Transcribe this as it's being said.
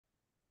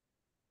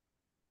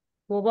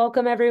Well,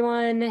 welcome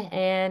everyone,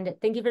 and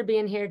thank you for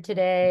being here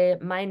today.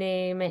 My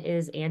name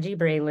is Angie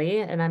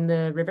Braley, and I'm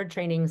the River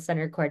Training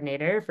Center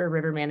Coordinator for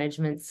River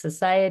Management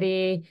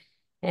Society.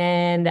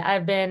 And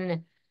I've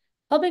been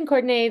helping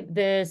coordinate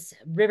this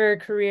River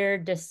Career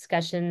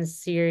Discussion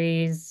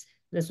Series.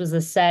 This was a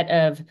set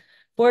of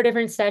 4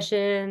 different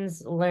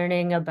sessions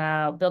learning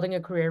about building a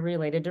career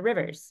related to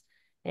rivers.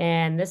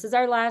 And this is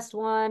our last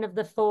one of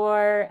the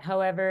 4.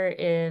 However,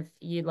 if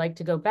you'd like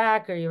to go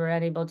back or you were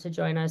unable to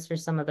join us for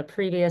some of the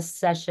previous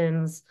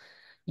sessions,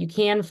 you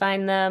can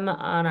find them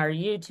on our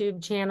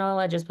YouTube channel.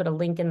 I just put a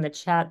link in the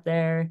chat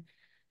there.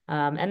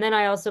 And then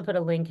I also put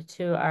a link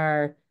to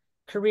our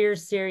career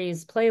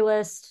series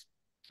playlist,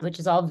 which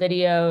is all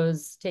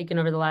videos taken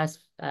over the last,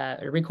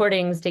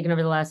 recordings taken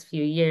over the last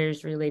few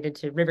years related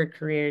to river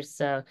careers.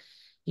 So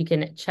you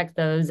can check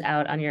those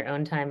out on your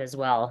own time as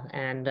well.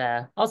 And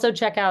also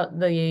check out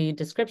the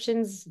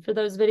descriptions for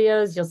those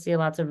videos. You'll see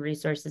lots of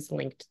resources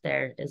linked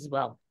there as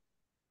well.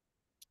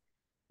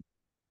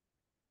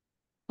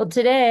 Well,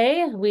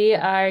 today we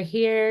are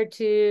here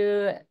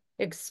to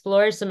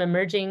explore some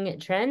emerging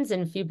trends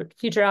and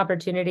future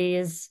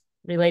opportunities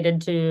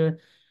related to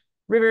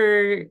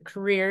river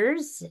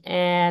careers.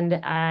 And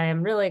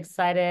I'm really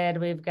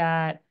excited. We've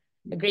got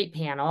a great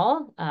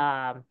panel.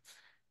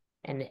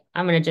 And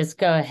I'm going to just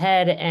go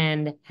ahead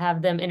and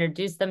have them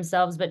introduce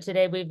themselves. But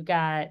today we've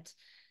got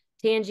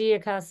Tangy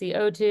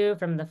Ekasi-Otu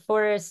from the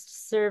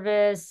Forest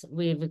Service.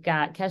 We've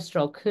got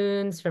Kestrel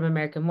Kunz from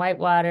American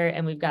Whitewater,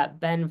 and we've got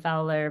Ben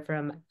Fowler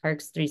from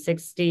Parks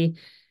 360.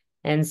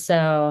 And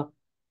so,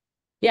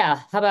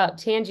 yeah, how about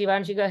Tangy? Why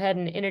don't you go ahead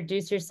and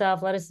introduce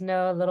yourself? Let us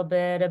know a little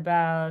bit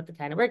about the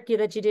kind of work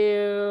that you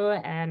do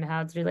and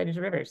how it's related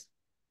to rivers.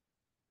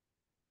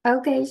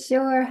 Okay,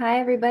 sure. Hi,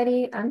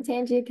 everybody. I'm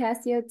Tangy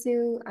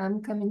Ekasi-Otu.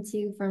 I'm coming to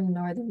you from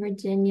Northern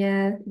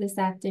Virginia this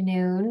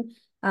afternoon.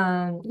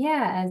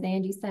 Yeah, as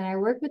Angie said, I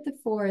work with the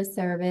Forest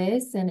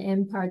Service, and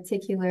in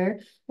particular,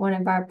 one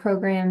of our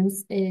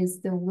programs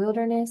is the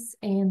Wilderness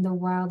and the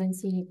Wild and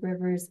Scenic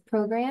Rivers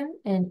program,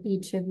 and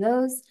each of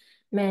those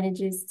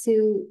manages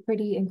 2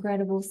 pretty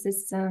incredible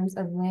systems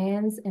of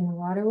lands and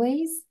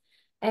waterways.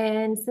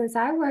 And since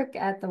I work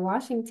at the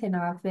Washington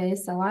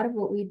office, a lot of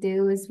what we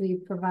do is we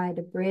provide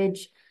a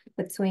bridge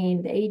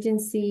between the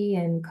agency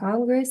and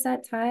Congress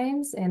at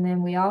times. And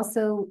then we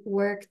also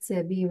work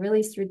to be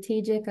really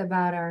strategic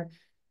about our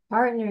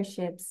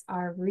partnerships,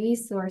 our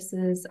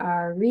resources,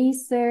 our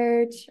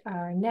research,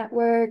 our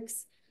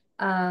networks,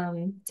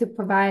 to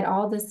provide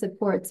all the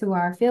support to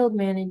our field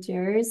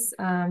managers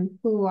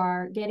who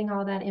are getting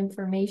all that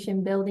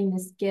information, building the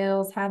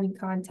skills, having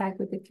contact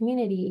with the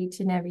community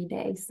each and every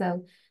day.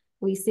 So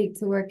we seek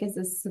to work as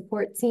a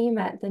support team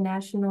at the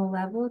national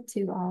level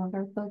to all of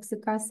our folks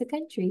across the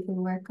country who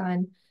work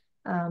on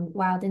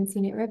wild and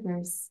scenic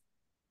rivers.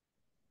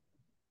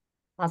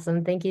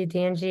 Awesome. Thank you,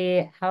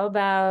 Tangy. How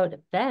about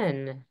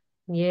Ben?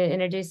 Can you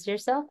introduce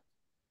yourself?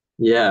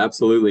 Yeah,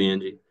 absolutely,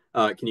 Angie.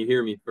 Can you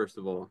hear me first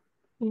of all?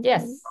 Mhm.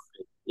 Yes.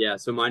 Yeah,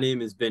 so my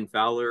name is Ben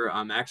Fowler.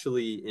 I'm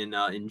actually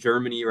in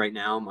Germany right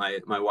now.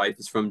 My wife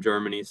is from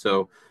Germany,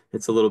 so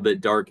it's a little bit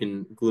dark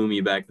and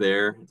gloomy back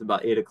there. It's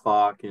about 8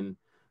 o'clock and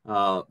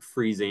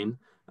freezing,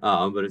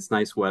 but it's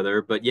nice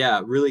weather. But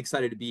yeah, really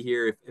excited to be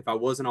here. If I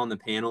wasn't on the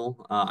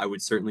panel, I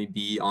would certainly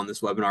be on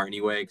this webinar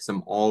anyway, because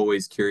I'm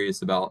always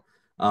curious about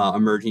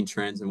emerging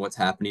trends and what's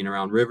happening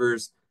around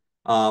rivers.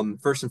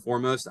 First and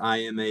foremost, I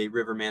am a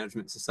River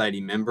Management Society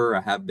member.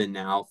 I have been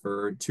now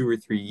for 2 or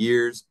 3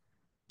 years.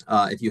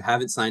 If you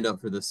haven't signed up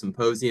for the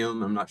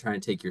symposium, I'm not trying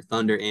to take your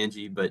thunder,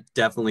 Angie, but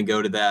definitely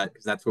go to that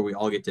because that's where we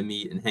all get to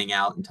meet and hang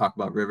out and talk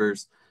about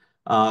rivers.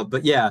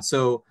 But yeah,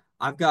 so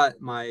I've got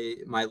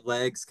my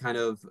legs kind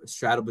of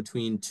straddled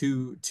between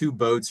two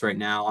boats right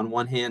now. On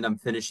one hand, I'm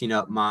finishing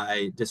up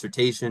my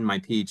dissertation, my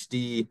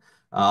PhD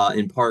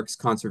in parks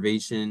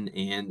conservation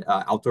and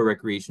outdoor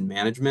recreation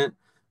management.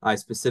 I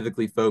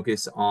specifically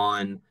focus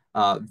on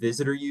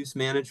visitor use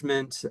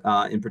management,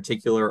 in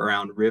particular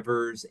around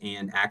rivers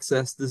and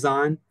access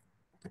design.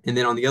 And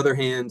then on the other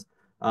hand,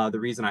 the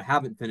reason I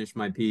haven't finished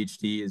my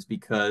PhD is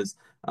because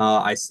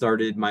I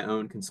started my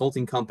own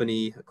consulting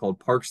company called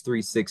Parks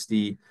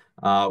 360,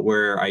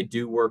 where I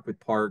do work with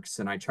parks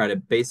and I try to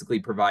basically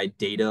provide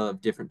data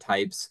of different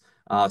types.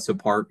 So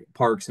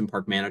parks and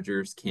park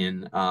managers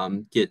can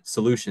get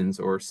solutions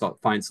or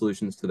find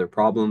solutions to their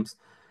problems.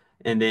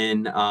 And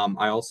then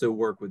I also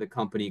work with a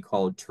company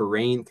called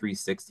Terrain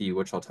 360,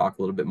 which I'll talk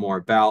a little bit more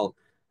about.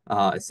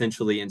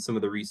 Essentially, in some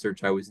of the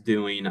research I was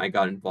doing, I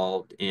got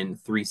involved in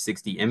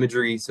 360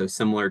 imagery, so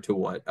similar to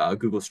what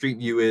Google Street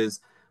View is,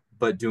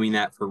 but doing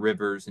that for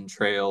rivers and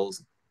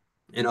trails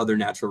and other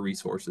natural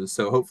resources.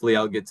 So hopefully,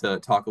 I'll get to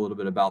talk a little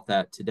bit about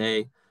that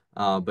today.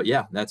 But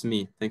yeah, that's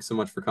me. Thanks so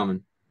much for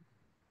coming.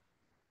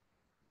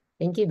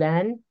 Thank you,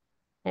 Ben.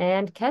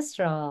 And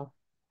Kestrel.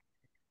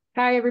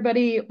 Hi,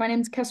 everybody. My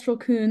name is Kestrel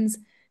Kunz.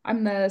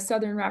 I'm the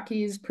Southern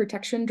Rockies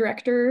Protection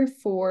Director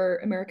for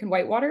American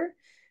Whitewater,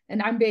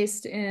 and I'm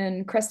based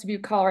in Crested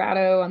Butte,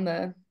 Colorado on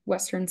the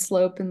western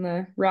slope in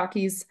the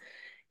Rockies.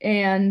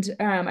 And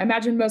I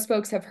imagine most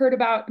folks have heard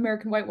about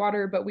American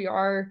Whitewater, but we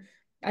are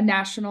a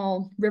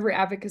national river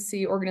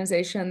advocacy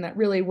organization that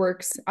really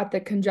works at the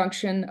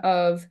conjunction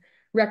of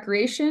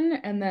recreation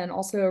and then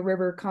also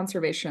river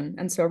conservation.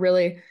 And so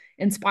really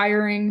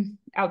inspiring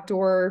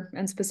outdoor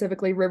and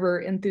specifically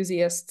river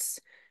enthusiasts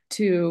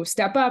to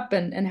step up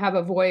and have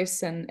a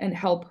voice and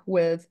help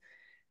with,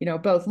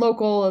 both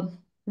local,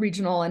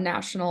 regional, and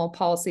national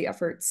policy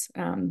efforts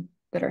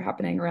that are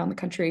happening around the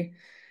country.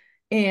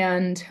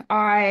 And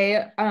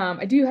I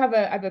do have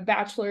I have a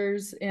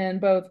bachelor's in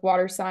both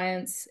water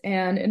science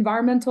and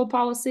environmental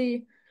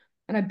policy.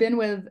 And I've been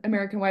with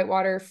American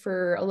Whitewater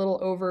for a little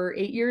over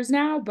 8 years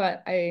now,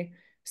 but I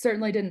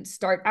certainly didn't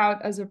start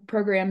out as a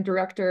program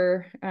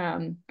director.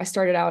 I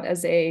started out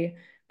as a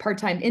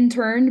part-time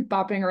intern,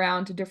 bopping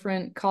around to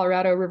different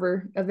Colorado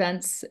River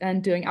events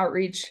and doing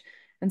outreach.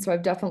 And so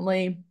I've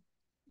definitely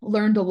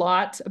learned a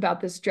lot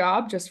about this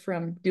job just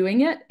from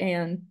doing it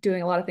and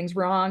doing a lot of things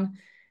wrong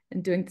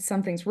and doing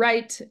some things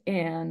right.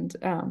 And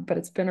but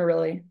it's been a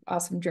really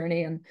awesome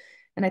journey. And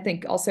I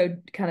think also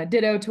kind of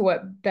ditto to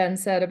what Ben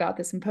said about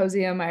the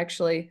symposium. I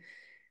actually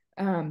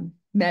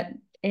met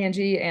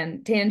Angie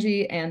and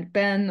Tangy and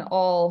Ben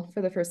all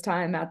for the first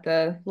time at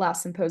the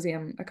last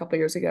symposium a couple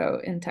years ago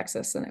in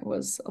Texas, and it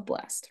was a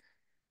blast.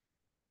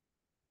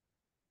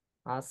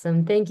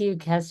 Awesome. Thank you,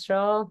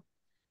 Kestrel.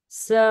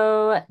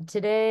 So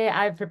today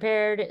I've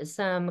prepared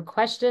some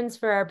questions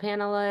for our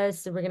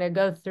panelists. We're going to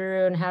go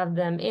through and have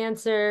them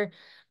answer,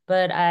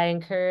 but I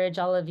encourage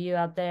all of you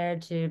out there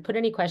to put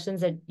any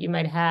questions that you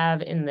might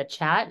have in the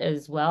chat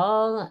as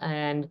well.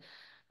 And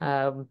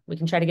we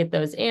can try to get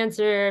those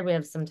answered. We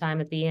have some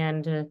time at the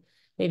end to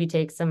maybe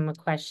take some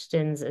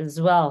questions as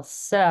well.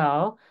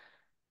 So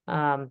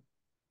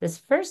this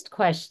first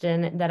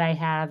question that I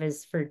have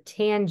is for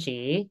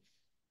Tangy,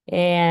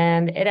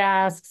 and it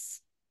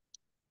asks,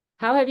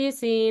 how have you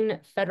seen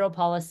federal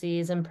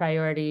policies and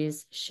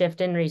priorities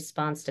shift in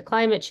response to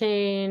climate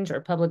change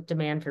or public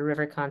demand for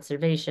river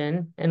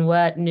conservation? And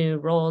what new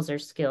roles or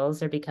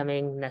skills are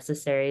becoming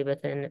necessary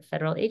within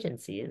federal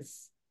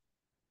agencies?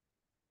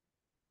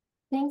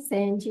 Thanks,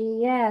 Angie.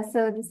 Yeah,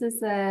 so this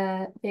is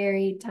a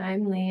very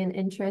timely and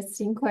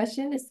interesting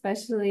question,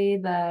 especially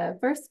the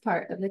first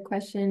part of the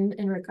question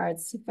in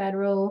regards to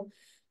federal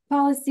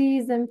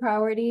policies and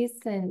priorities,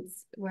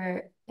 since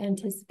we're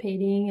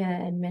anticipating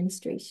an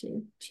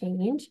administration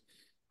change.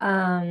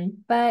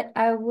 But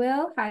I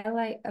will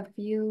highlight a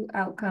few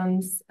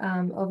outcomes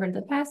over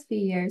the past few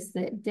years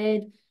that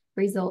did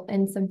result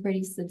in some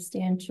pretty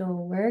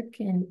substantial work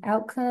and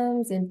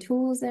outcomes and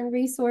tools and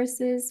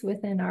resources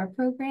within our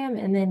program,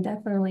 and then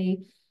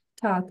definitely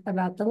talk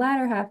about the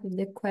latter half of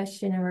the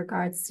question in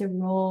regards to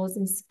roles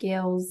and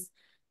skills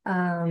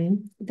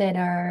that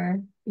are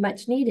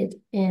much needed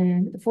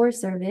in the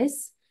Forest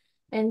Service.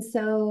 And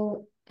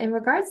so in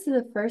regards to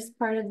the first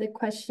part of the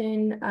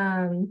question,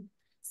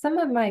 some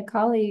of my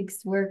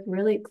colleagues work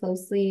really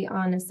closely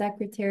on a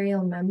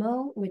secretarial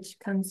memo, which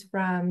comes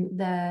from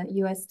the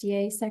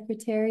USDA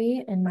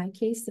secretary. In my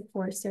case, the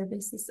Forest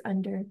Service is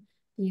under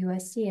the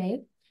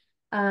USDA.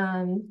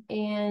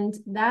 And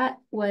that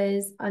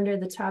was under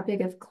the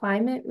topic of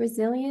climate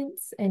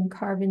resilience and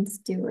carbon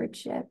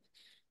stewardship.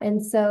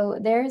 And so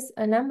there's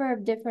a number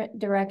of different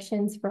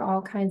directions for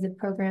all kinds of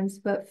programs,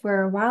 but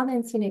for wild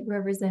and scenic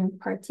rivers in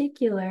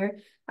particular,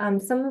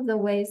 some of the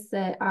ways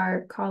that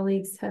our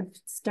colleagues have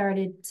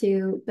started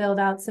to build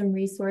out some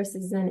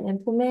resources and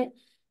implement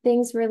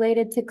things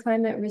related to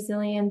climate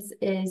resilience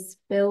is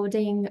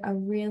building a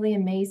really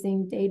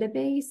amazing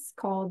database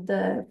called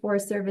the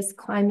Forest Service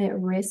Climate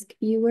Risk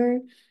Viewer.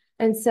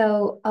 And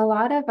so a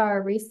lot of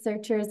our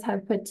researchers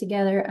have put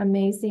together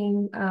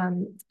amazing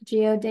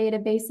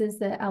geodatabases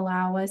that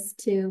allow us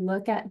to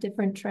look at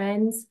different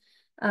trends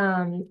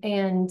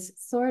and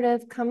sort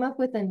of come up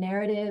with a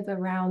narrative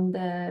around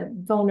the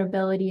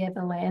vulnerability of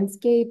the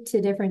landscape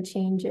to different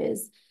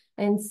changes.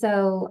 And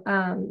so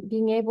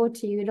being able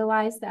to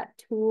utilize that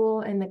tool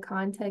in the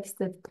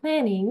context of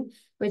planning,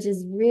 which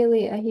is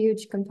really a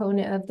huge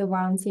component of the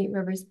Wild and Scenic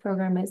Rivers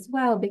program as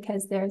well,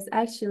 because there's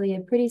actually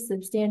a pretty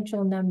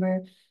substantial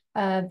number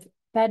of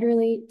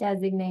federally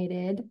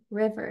designated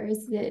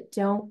rivers that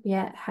don't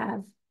yet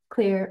have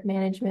clear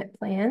management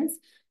plans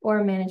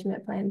or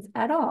management plans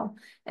at all.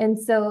 And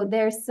so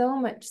there's so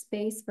much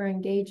space for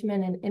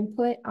engagement and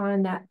input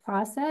on that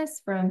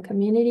process from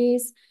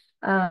communities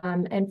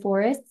and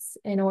forests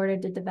in order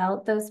to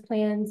develop those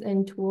plans,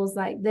 and tools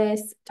like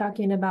this,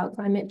 talking about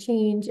climate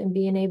change and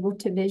being able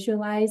to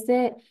visualize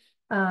it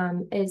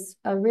is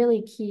a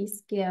really key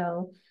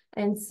skill.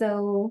 And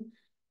so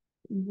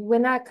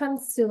when that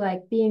comes to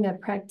like being a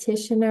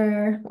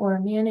practitioner or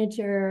a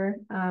manager,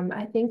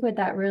 I think what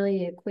that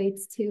really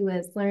equates to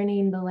is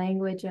learning the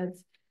language of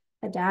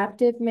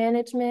adaptive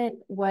management.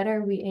 What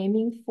are we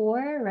aiming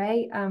for,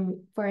 right?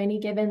 For any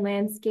given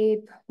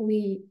landscape,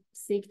 we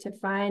seek to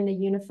find a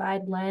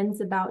unified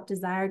lens about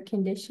desired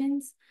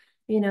conditions,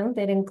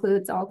 that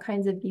includes all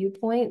kinds of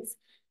viewpoints.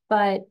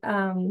 But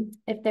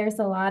if there's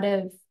a lot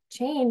of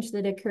change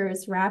that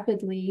occurs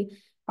rapidly,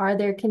 are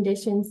there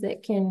conditions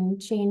that can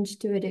change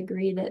to a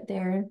degree that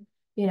they're,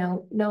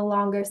 no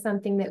longer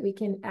something that we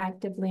can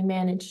actively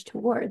manage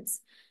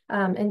towards?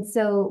 And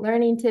so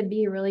learning to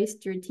be really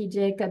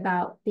strategic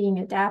about being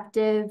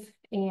adaptive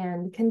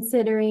and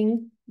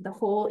considering the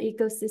whole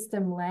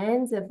ecosystem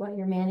lens of what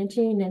you're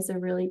managing is a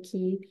really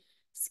key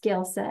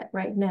skill set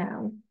right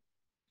now.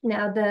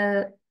 Now,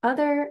 the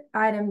other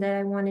item that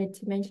I wanted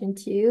to mention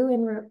to you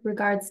in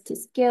regards to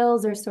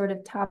skills or sort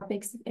of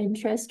topics of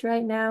interest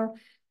right now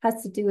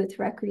has to do with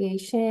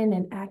recreation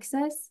and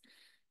access.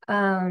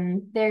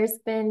 There's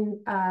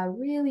been a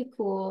really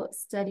cool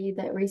study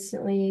that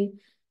recently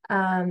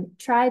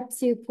tried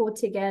to pull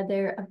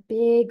together a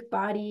big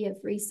body of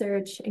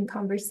research and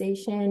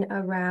conversation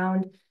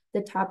around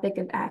the topic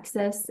of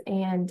access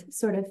and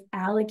sort of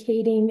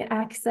allocating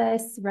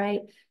access,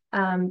 right?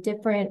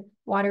 Different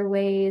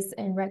waterways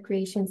and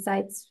recreation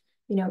sites,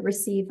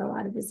 receive a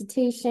lot of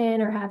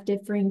visitation or have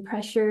differing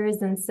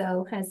pressures. And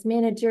so as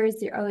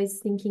managers, you're always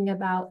thinking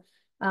about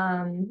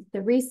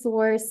the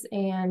resource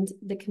and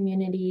the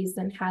communities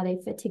and how they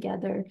fit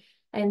together.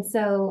 And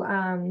so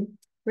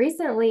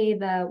recently,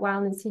 the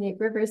Wild and Scenic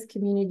Rivers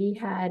community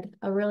had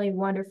a really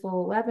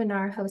wonderful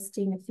webinar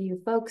hosting a few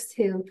folks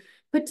who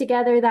put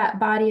together that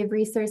body of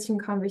research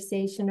and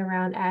conversation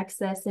around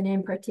access, and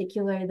in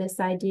particular, this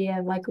idea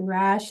of like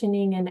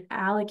rationing and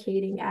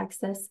allocating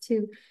access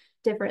to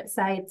different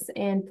sites,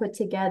 and put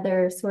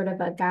together sort of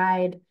a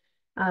guide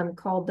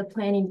called the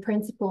Planning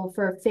Principle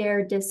for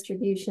Fair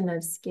Distribution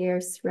of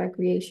Scarce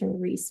Recreation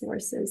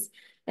Resources.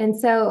 And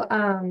so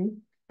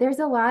there's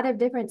a lot of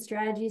different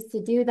strategies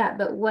to do that,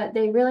 but what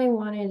they really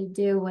wanted to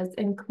do was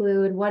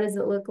include what does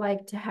it look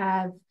like to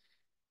have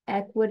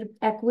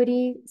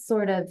equity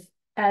sort of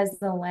as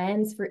the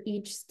lens for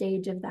each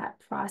stage of that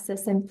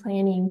process and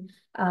planning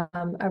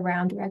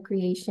around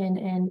recreation.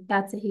 And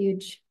that's a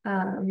huge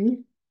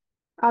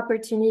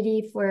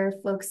opportunity for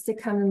folks to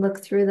come and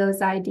look through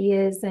those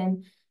ideas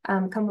and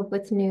come up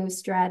with new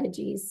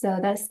strategies. So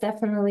that's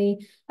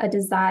definitely a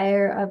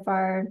desire of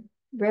our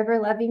river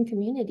loving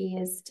community,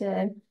 is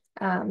to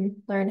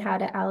learn how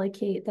to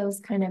allocate those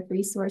kind of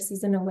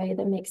resources in a way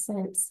that makes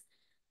sense.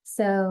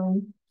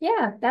 So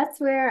yeah, that's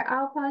where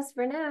I'll pause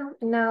for now,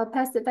 and now I'll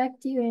pass it back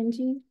to you,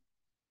 Angie.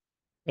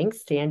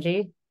 Thanks,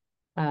 Tangy.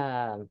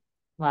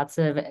 Lots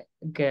of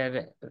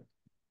good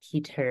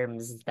key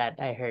terms that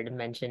I heard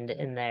mentioned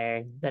in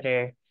there that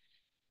are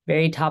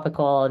very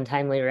topical and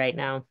timely right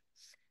now.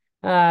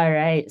 All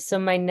right, so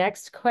my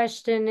next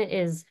question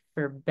is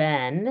for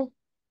Ben,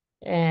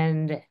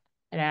 and it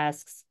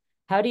asks,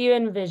 how do you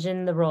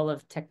envision the role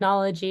of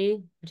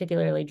technology,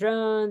 particularly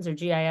drones or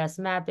GIS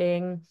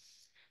mapping,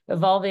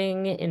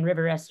 evolving in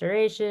river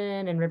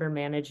restoration and river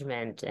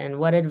management? And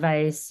what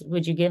advice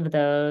would you give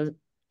to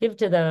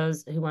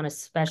those who want to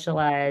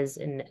specialize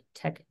in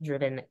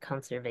tech-driven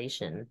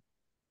conservation?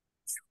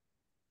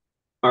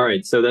 All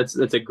right, so that's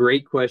a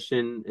great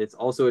question. It's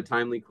also a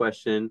timely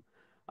question.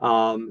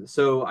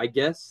 So I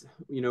guess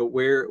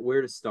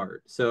where to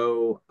start.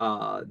 So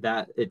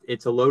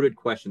it's a loaded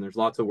question. There's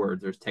lots of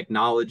words. There's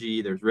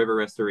technology, there's river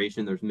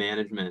restoration, there's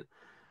management.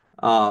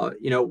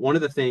 One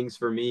of the things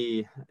for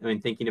me, I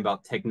mean, thinking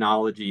about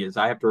technology is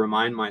I have to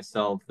remind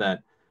myself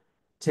that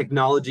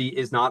technology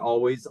is not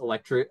always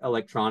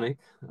electronic.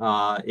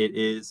 It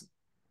is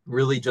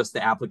really just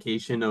the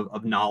application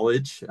of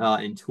knowledge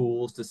and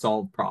tools to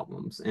solve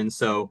problems. And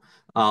so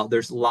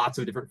there's lots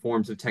of different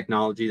forms of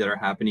technology that are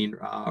happening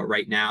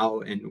right now.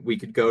 And we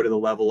could go to the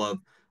level of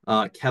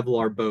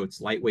Kevlar boats,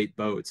 lightweight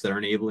boats that are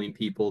enabling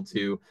people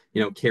to,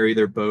 carry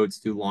their boats,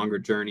 do longer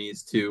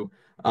journeys, to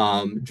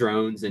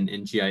drones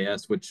and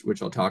GIS,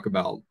 which I'll talk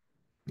about.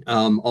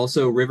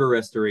 Also, river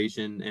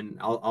restoration, and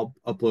I'll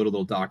upload a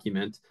little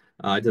document.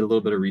 I did a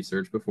little bit of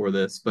research before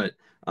this, but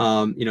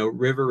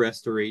river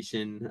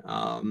restoration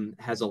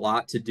has a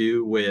lot to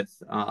do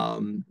with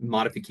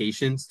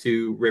modifications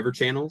to river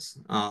channels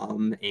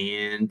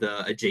and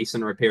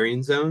adjacent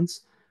riparian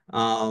zones.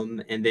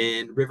 And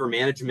then river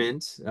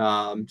management,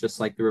 just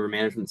like the River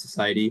Management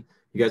Society,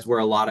 you guys wear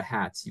a lot of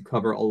hats. You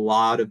cover a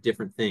lot of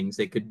different things.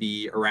 They could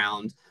be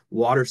around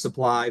water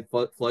supply,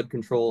 flood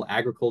control,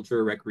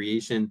 agriculture,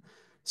 recreation.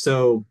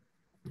 So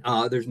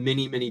there's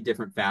many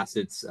different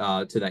facets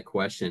to that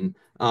question.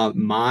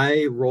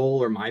 My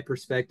role or my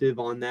perspective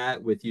on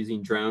that with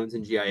using drones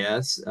and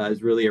GIS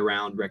is really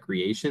around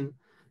recreation.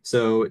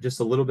 So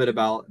just a little bit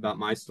about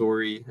my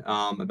story.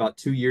 About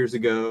 2 years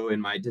ago in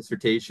my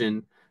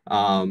dissertation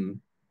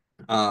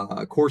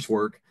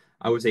coursework,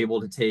 I was able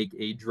to take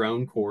a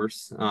drone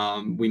course.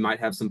 We might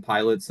have some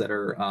pilots that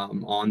are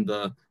on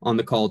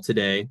the call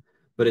today,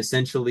 but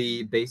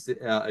essentially,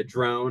 a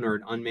drone or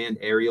an unmanned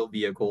aerial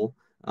vehicle.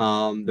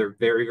 They're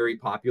very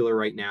popular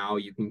right now.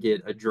 You can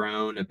get a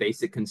drone, a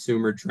basic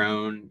consumer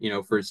drone,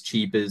 for as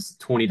cheap as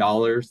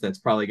 $20. That's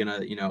probably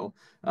gonna,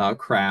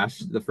 crash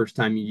the first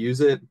time you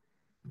use it.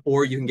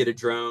 Or you can get a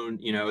drone,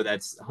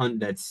 that's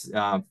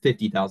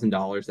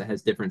 $50,000 that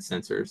has different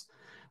sensors.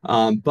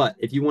 But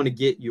if you want to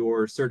get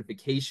your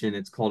certification,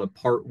 it's called a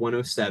Part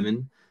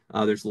 107.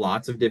 There's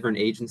lots of different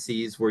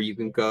agencies where you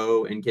can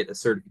go and get a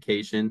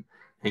certification.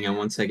 Hang on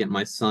one second.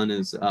 My son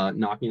is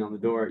knocking on the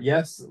door.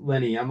 Yes,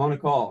 Lenny, I'm on a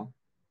call.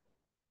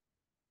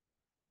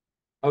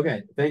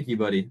 Okay, thank you,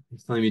 buddy.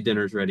 He's telling me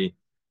dinner's ready.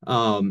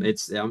 I'm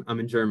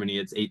in Germany.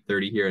 It's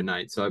 8:30 here at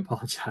night, so I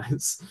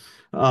apologize.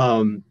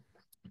 Um,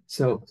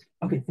 so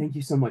okay, thank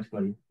you so much,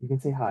 buddy. You can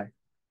say hi.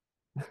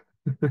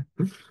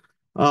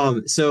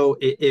 So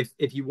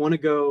if you want to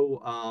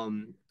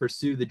go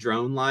pursue the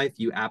drone life,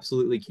 you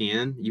absolutely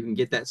can. You can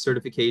get that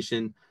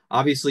certification.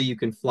 Obviously, you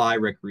can fly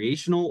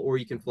recreational or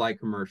you can fly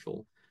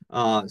commercial.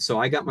 So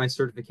I got my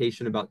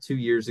certification about 2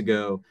 years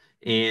ago,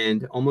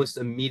 and almost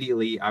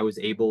immediately I was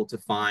able to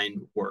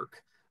find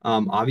work.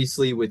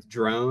 Obviously, with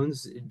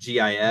drones,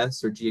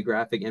 GIS or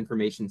geographic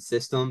information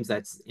systems,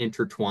 that's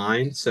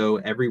intertwined. So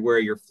everywhere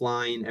you're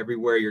flying,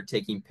 everywhere you're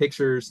taking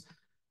pictures,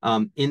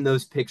 in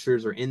those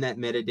pictures or in that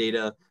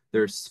metadata,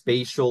 there's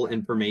spatial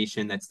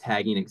information that's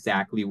tagging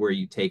exactly where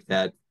you take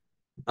that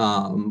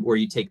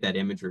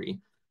imagery.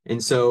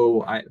 And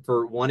so,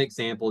 for one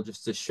example,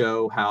 just to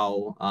show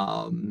how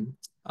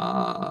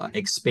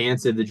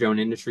expansive the drone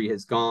industry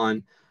has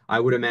gone, I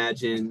would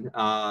imagine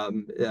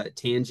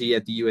Tangy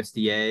at the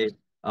USDA,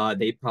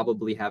 they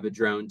probably have a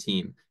drone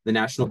team. The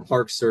National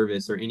Park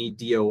Service or any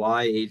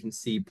DOI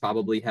agency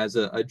probably has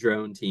a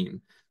drone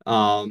team.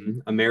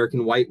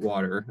 American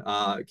Whitewater,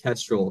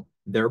 Kestrel,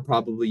 they're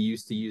probably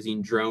used to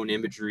using drone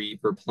imagery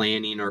for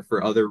planning or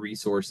for other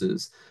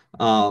resources.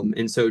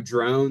 And so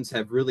drones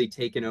have really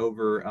taken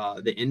over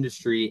the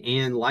industry.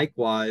 And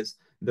likewise,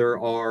 there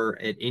are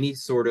at any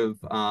sort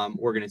of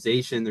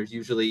organization, there's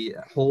usually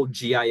whole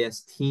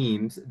GIS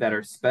teams that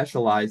are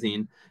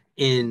specializing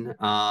in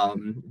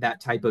that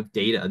type of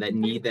data, that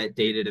need that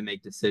data to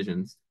make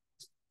decisions.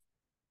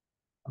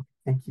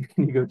 Thank you.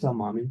 Can you go tell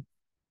mommy?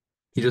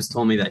 He just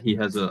told me that he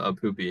has a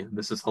poopy.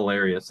 This is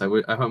hilarious.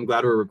 I'm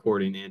glad we're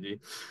recording, Angie.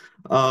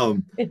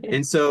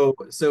 And so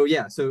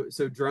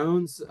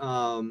drones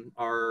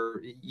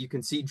are, you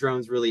can see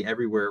drones really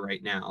everywhere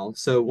right now.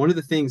 So one of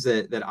the things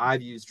that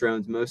I've used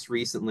drones most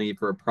recently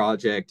for a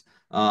project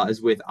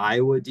is with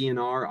Iowa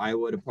DNR,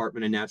 Iowa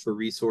Department of Natural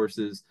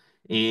Resources,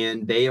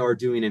 and they are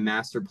doing a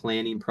master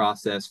planning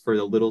process for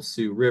the Little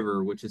Sioux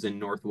River, which is in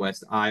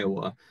northwest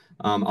Iowa.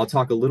 I'll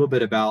talk a little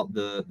bit about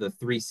the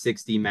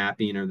 360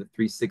 mapping or the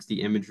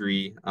 360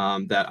 imagery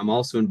that I'm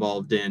also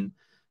involved in.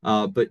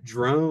 But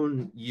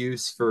drone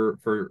use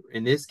for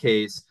in this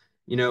case,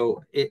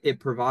 it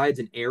provides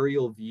an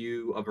aerial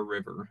view of a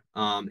river.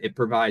 It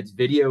provides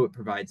video, it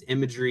provides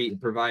imagery, it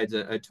provides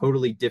a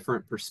totally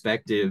different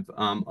perspective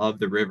of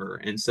the river.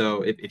 And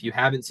so if you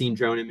haven't seen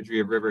drone imagery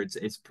of river,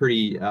 it's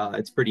pretty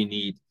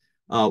neat.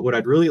 What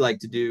I'd really like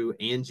to do,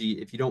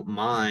 Angie, if you don't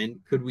mind,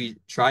 could we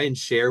try and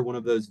share one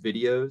of those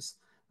videos?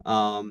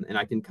 And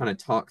I can kind of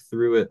talk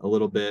through it a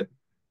little bit.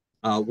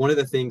 One of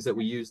the things that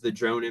we use the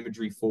drone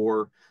imagery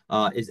for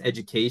is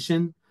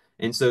education.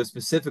 And so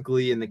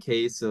specifically in the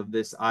case of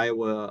this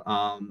Iowa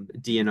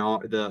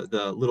DNR,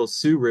 the Little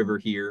Sioux River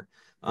here,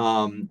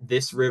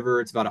 this river,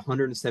 it's about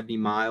 170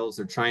 miles.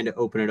 They're trying to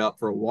open it up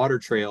for a water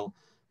trail,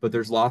 but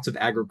there's lots of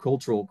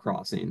agricultural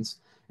crossings.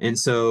 And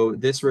so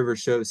this river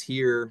shows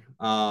here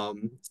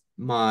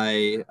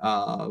my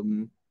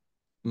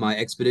my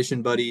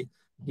expedition buddy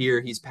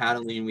here. He's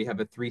paddling. We have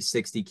a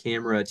 360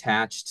 camera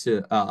attached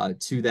to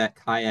that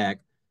kayak.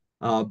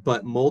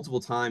 But multiple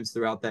times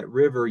throughout that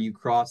river, you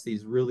cross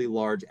these really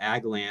large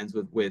ag lands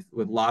with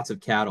lots of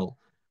cattle.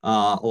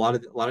 A lot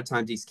of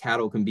times these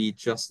cattle can be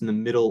just in the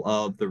middle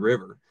of the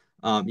river.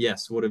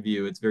 Yes, what a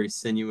view! It's very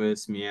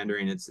sinuous,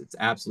 meandering. It's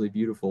absolutely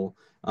beautiful.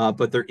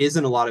 But there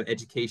isn't a lot of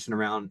education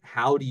around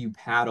how do you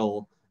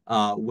paddle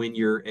when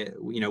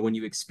when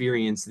you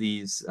experience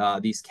these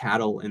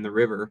cattle in the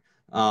river.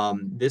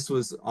 This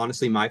was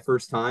honestly my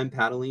first time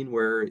paddling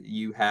where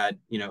you had,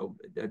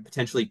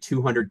 potentially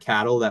 200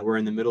 cattle that were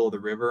in the middle of the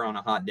river on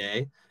a hot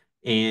day.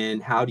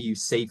 And how do you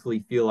safely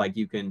feel like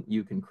you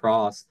can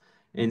cross?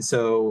 And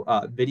so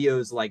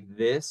videos like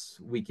this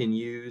we can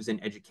use in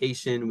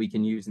education, we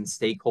can use in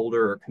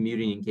stakeholder or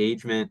community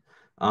engagement.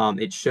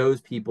 It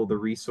shows people the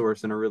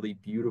resource in a really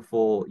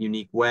beautiful,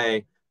 unique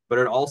way, but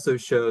it also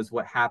shows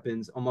what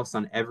happens almost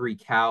on every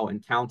cow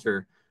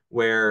encounter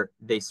where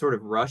they sort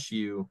of rush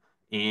you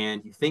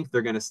and you think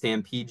they're going to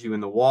stampede you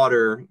in the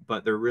water,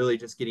 but they're really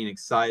just getting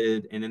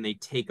excited, and then they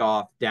take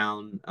off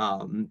down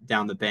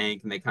the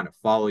bank and they kind of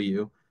follow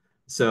you.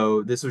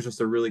 So this was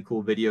just a really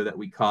cool video that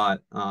we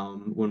caught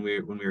when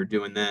we were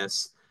doing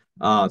this.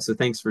 So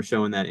thanks for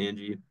showing that,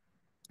 Angie.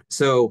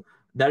 So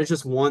that is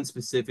just one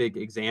specific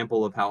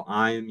example of how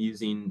I am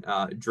using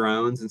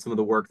drones and some of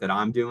the work that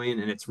I'm doing.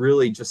 And it's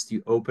really just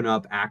to open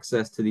up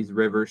access to these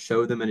rivers,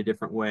 show them in a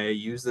different way,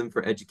 use them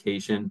for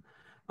education.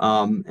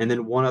 And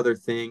then one other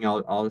thing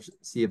I'll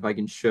see if I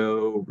can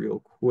show real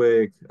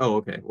quick. Oh,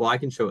 okay. Well, I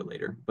can show it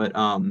later, but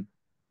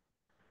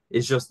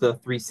it's just the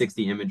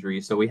 360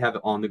 imagery. So we have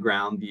an on the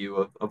ground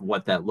view of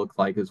what that looked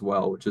like as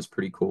well, which is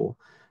pretty cool.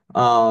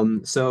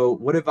 So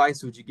what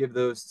advice would you give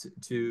those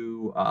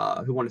to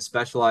who want to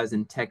specialize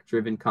in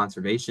tech-driven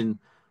conservation?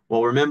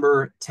 Well,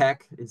 remember,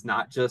 tech is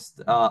not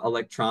just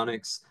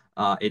electronics.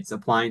 It's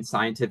applying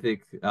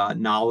scientific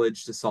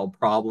knowledge to solve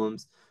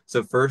problems.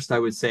 So first, I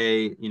would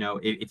say,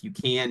 if you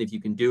can, if you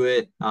can do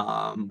it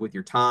with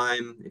your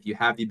time, if you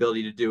have the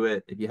ability to do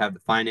it, if you have the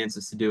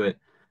finances to do it,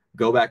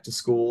 go back to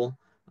school.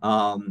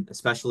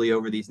 Especially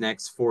over these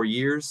next 4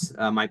 years,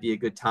 might be a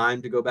good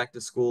time to go back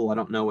to school. I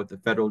don't know what the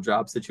federal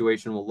job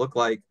situation will look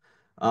like,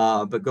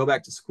 but go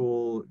back to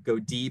school, go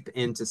deep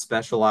into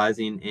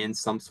specializing in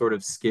some sort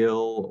of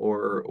skill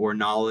or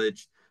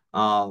knowledge.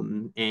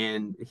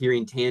 And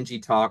hearing Tangy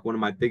talk, one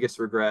of my biggest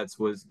regrets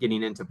was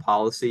getting into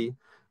policy.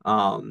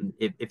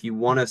 If you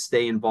want to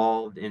stay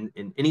involved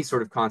in any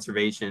sort of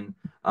conservation,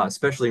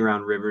 especially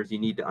around rivers, you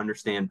need to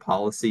understand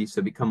policy.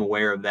 So become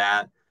aware of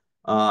that.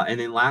 And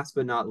then last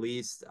but not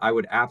least, I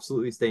would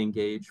absolutely stay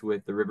engaged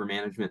with the River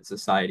Management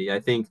Society.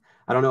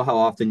 I don't know how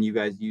often you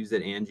guys use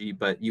it, Angie,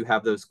 but you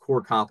have those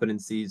core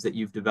competencies that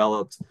you've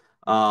developed.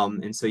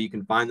 And so you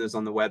can find those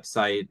on the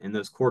website, and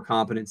those core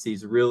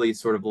competencies really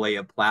sort of lay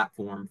a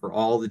platform for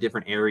all the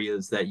different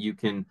areas that you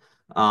can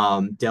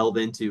delve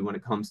into when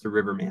it comes to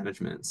river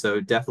management. So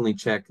definitely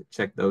check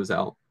those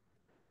out.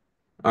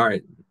 All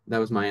right, that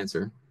was my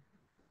answer.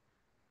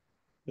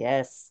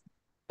 Yes.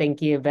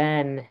 Thank you,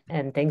 Ben.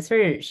 And thanks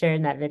for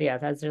sharing that video.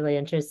 That's really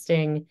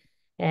interesting.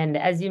 And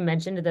as you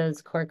mentioned,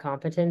 those core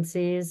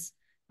competencies,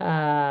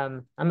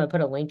 I'm gonna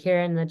put a link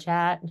here in the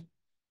chat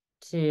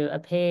to a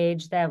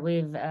page that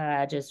we've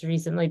just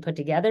recently put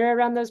together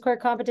around those core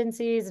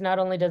competencies. Not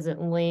only does it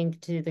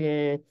link to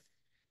the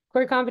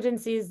core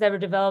competencies that were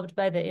developed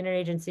by the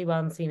Interagency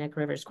Wild and Scenic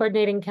Rivers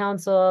Coordinating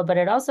Council, but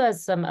it also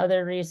has some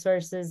other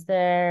resources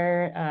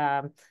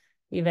there,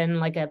 even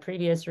like a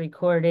previous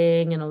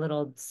recording and a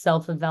little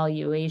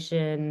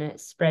self-evaluation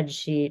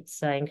spreadsheet.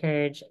 So I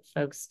encourage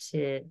folks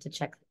to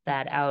check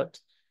that out.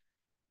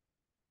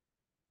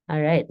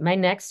 All right, my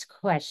next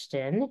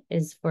question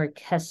is for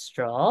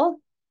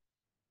Kestrel.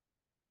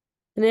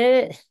 And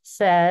it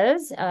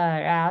says,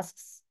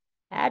 asks,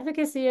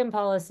 advocacy and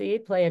policy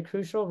play a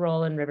crucial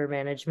role in river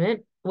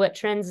management. What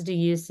trends do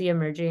you see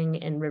emerging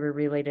in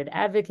river-related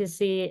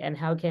advocacy, and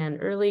how can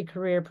early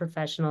career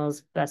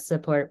professionals best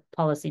support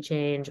policy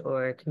change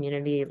or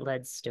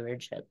community-led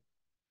stewardship?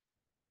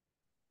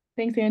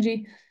 Thanks,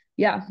 Angie.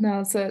 Yeah,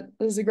 no, this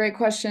is a great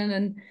question.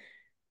 And,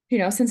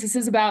 since this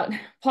is about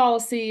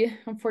policy,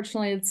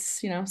 unfortunately,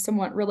 it's,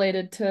 somewhat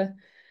related to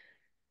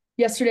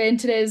yesterday and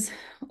today's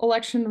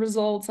election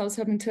results. I was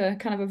hoping to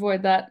kind of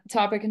avoid that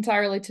topic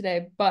entirely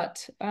today,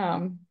 but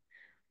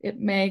it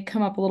may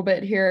come up a little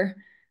bit here.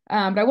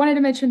 But I wanted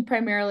to mention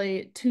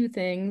primarily two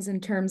things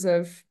in terms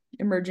of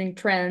emerging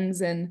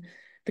trends in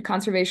the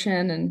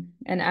conservation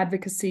and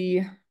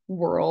advocacy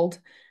world.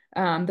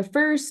 The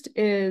first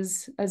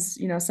is, as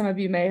some of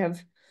you may have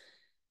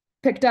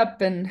picked up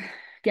and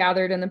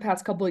gathered in the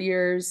past couple of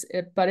years,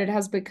 but it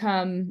has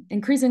become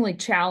increasingly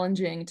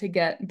challenging to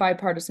get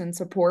bipartisan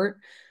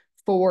support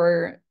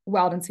for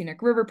wild and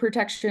scenic river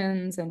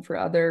protections and for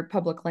other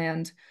public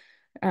land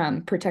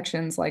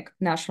protections like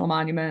national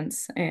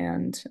monuments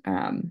and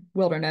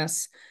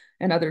wilderness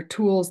and other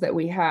tools that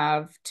we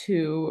have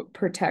to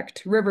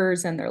protect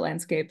rivers and their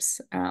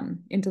landscapes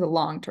into the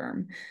long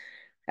term.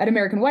 At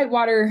American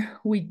Whitewater,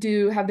 we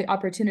do have the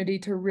opportunity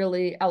to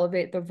really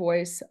elevate the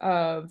voice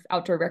of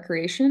outdoor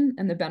recreation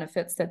and the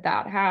benefits that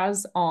that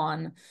has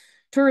on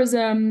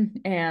tourism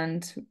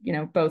and,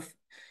 both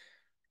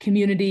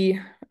community,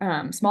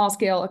 small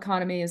scale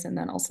economies, and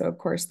then also, of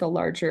course, the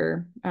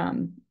larger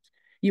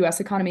US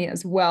economy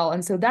as well.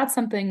 And so that's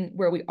something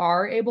where we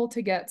are able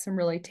to get some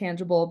really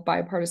tangible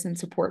bipartisan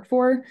support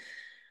for.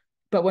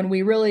 But when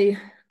we really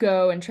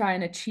go and try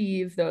and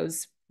achieve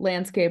those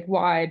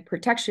landscape-wide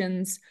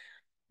protections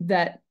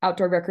that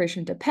outdoor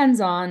recreation depends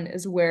on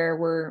is where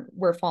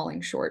we're falling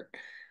short.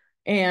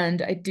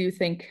 And I do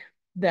think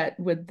that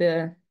with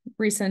the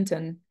recent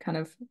and kind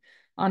of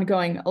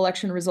ongoing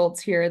election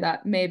results here,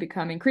 that may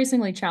become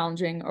increasingly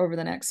challenging over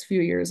the next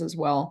few years as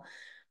well.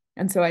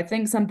 And so I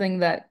think something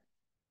that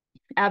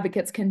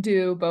advocates can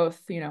do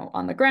both,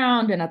 on the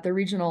ground and at the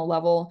regional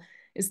level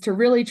is to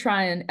really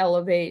try and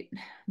elevate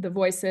the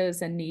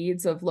voices and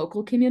needs of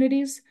local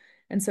communities.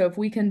 And so if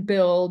we can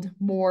build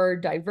more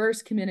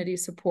diverse community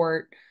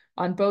support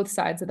on both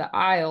sides of the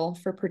aisle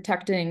for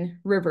protecting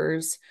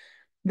rivers,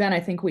 then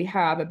I think we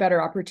have a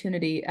better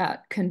opportunity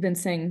at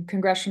convincing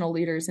congressional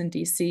leaders in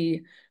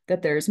DC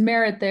that there's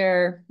merit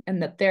there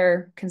and that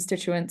their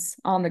constituents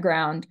on the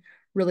ground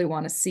really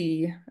want to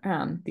see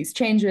these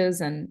changes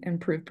and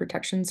improve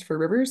protections for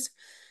rivers.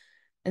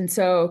 And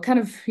so kind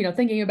of,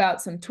 thinking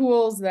about some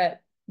tools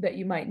that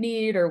you might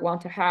need or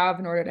want to have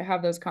in order to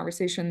have those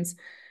conversations,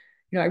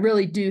 I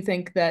really do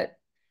think that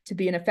to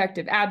be an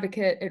effective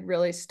advocate, it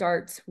really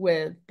starts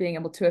with being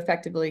able to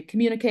effectively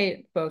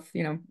communicate, both,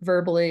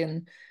 verbally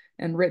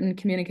and written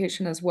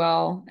communication as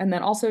well. And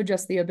then also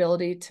just the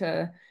ability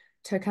to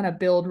kind of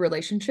build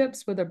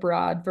relationships with a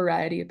broad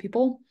variety of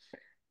people.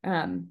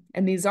 And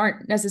these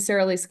aren't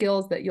necessarily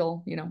skills that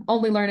you'll,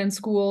 only learn in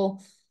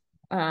school.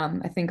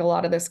 I think a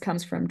lot of this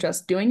comes from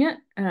just doing it.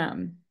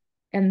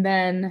 And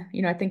then,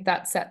 I think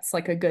that sets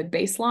like a good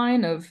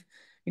baseline of,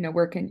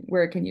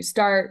 where can you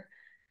start?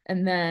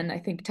 And then I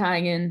think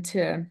tying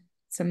into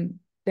some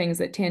things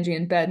that Tangy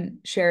and Ben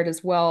shared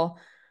as well,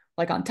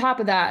 like on top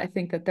of that, I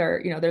think that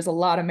there's a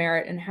lot of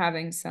merit in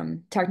having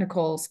some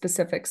technical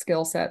specific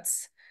skill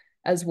sets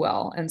as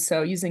well. And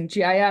so using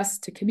GIS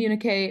to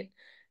communicate,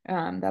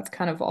 that's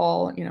kind of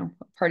all,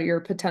 part of your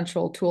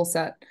potential tool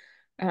set.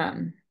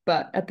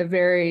 But at the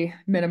very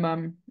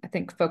minimum, I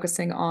think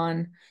focusing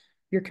on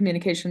your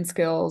communication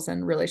skills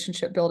and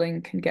relationship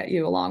building can get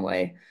you a long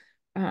way,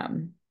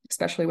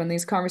 especially when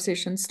these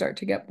conversations start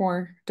to get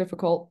more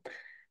difficult.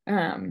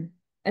 And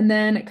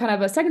then kind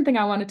of a second thing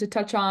I wanted to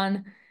touch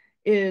on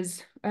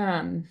is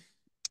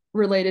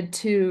related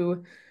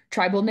to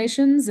tribal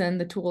nations and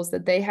the tools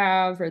that they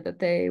have or that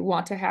they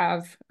want to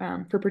have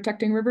for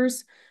protecting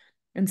rivers.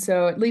 And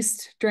so, at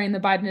least during the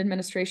Biden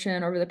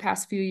administration over the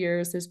past few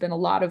years, there's been a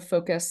lot of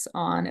focus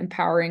on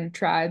empowering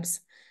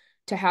tribes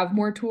to have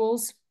more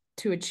tools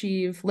to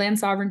achieve land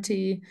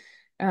sovereignty,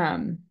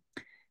 and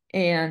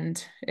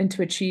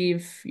to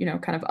achieve,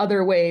 kind of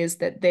other ways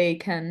that they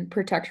can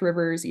protect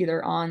rivers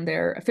either on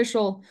their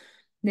official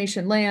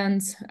nation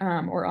lands,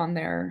 or on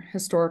their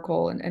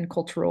historical and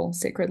cultural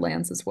sacred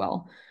lands as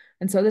well.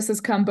 And so this has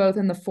come both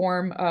in the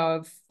form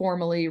of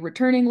formally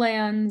returning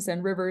lands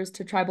and rivers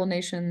to tribal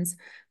nations,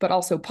 but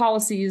also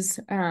policies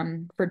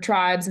for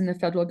tribes and the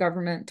federal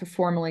government to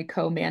formally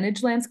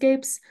co-manage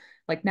landscapes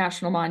like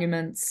national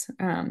monuments,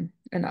 and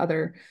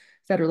other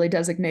federally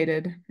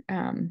designated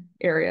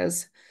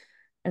areas.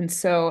 And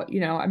so,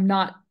 I'm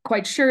not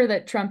quite sure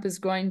that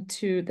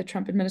the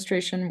Trump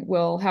administration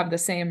will have the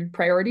same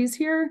priorities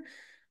here.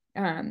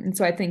 And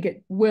so I think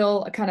it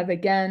will kind of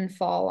again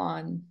fall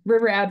on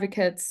river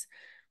advocates,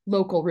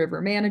 local river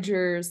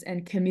managers,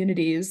 and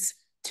communities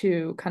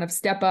to kind of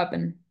step up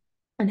and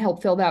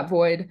help fill that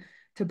void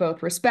to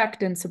both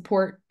respect and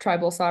support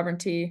tribal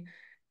sovereignty.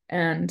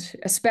 And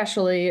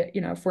especially,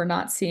 if we're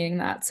not seeing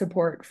that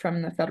support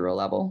from the federal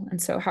level. And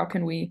so how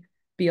can we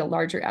be a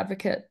larger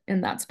advocate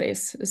in that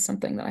space is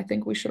something that I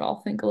think we should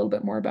all think a little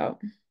bit more about.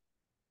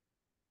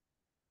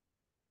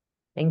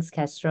 Thanks,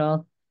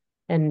 Kestrel.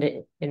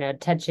 And,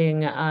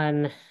 touching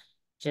on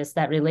just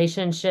that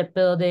relationship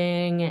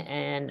building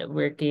and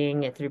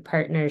working through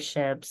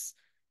partnerships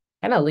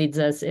kind of leads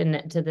us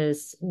into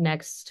this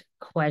next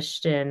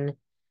question.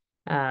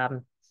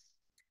 And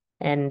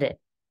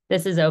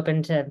this is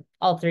open to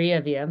all three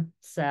of you.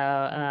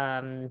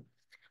 So,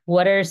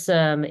 what are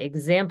some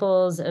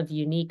examples of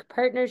unique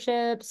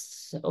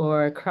partnerships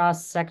or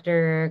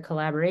cross-sector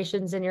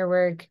collaborations in your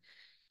work?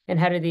 And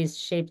how do these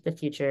shape the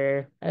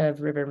future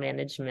of river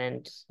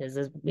management?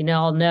 As we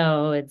all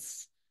know,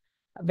 it's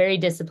a very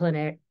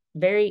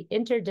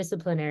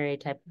interdisciplinary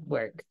type of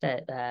work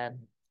that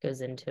goes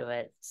into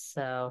it.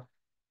 So,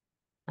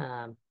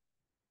 how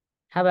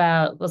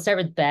about we'll start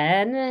with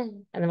Ben,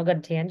 and then we'll go to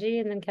Tangy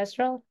and then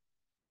Kestrel.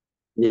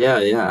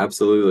 Yeah,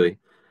 absolutely.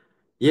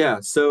 Yeah,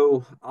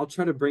 so I'll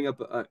try to bring up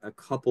a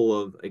couple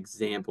of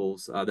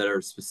examples that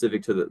are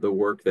specific to the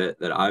work that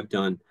I've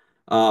done.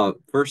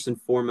 First and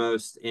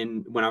foremost,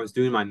 when I was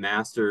doing my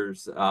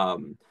master's,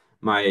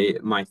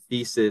 my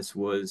thesis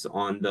was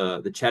on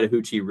the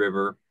Chattahoochee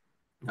River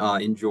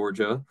in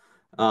Georgia.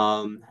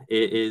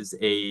 It is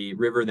a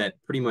river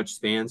that pretty much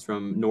spans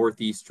from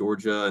northeast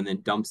Georgia and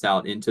then dumps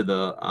out into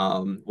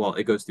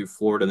it goes through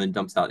Florida and then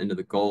dumps out into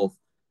the Gulf.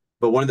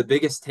 But one of the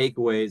biggest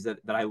takeaways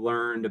that I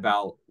learned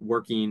about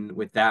working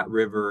with that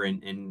river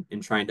and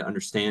trying to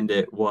understand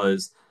it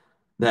was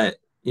that,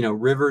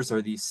 rivers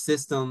are these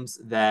systems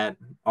that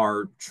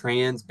are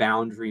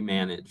trans-boundary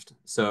managed.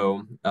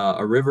 So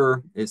a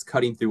river is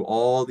cutting through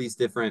all these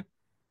different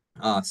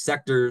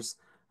sectors.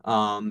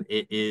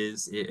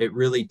 It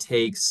really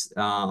takes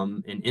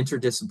an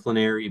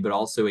interdisciplinary, but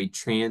also a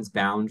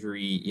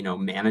trans-boundary,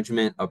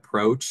 management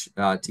approach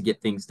to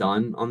get things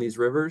done on these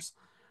rivers.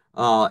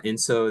 And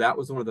so that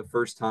was one of the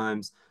first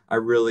times I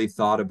really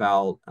thought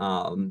about,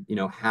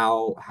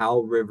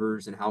 how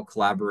rivers and how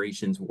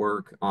collaborations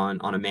work on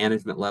a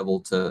management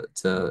level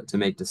to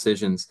make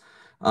decisions.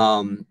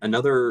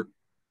 Another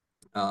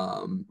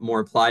more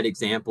applied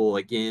example,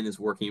 again, is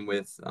working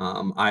with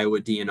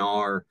Iowa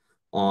DNR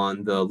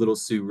on the Little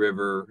Sioux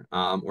River,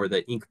 or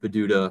the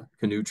Inkpaduta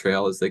Canoe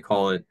Trail, as they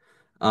call it,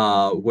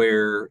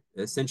 where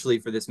essentially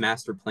for this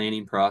master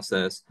planning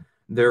process,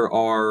 there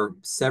are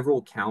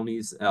several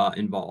counties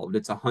involved.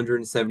 It's a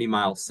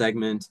 170-mile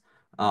segment.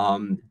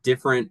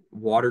 Different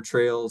water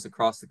trails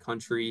across the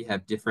country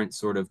have different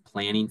sort of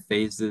planning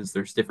phases.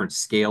 There's different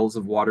scales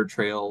of water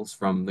trails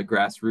from the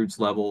grassroots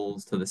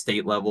levels to the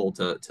state level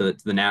to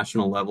the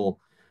national level.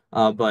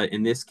 But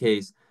in this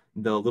case,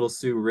 the Little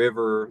Sioux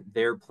River,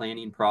 their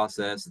planning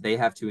process, they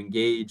have to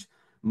engage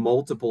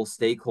multiple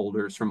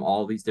stakeholders from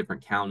all these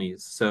different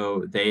counties.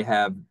 So they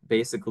have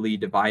basically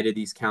divided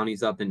these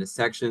counties up into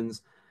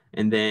sections.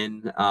 And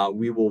then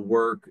we will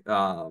work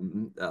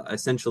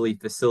essentially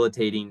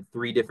facilitating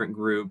three different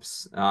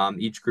groups,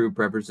 each group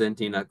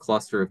representing a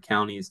cluster of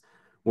counties,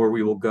 where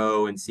we will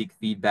go and seek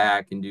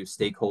feedback and do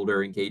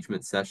stakeholder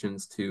engagement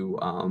sessions to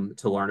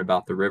learn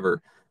about the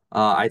river.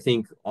 I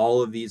think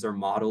all of these are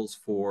models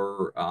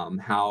for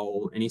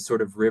how any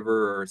sort of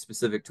river or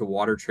specific to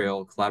water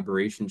trail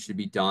collaboration should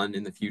be done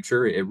in the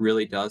future. It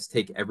really does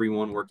take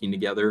everyone working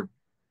together,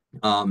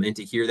 and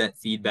to hear that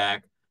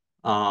feedback,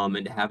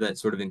 and to have that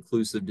sort of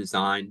inclusive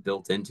design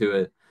built into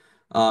it.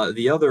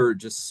 The other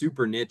just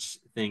super niche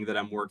thing that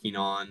I'm working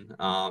on,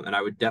 and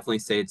I would definitely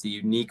say it's a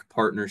unique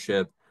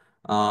partnership,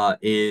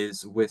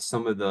 is with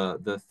some of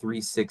the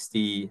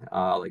 360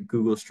 like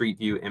Google Street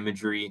View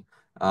imagery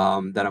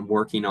that I'm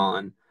working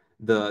on.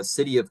 The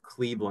city of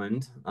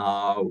Cleveland,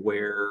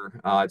 where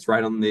it's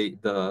right on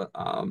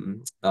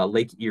the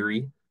Lake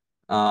Erie,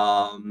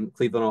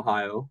 Cleveland,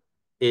 Ohio.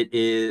 It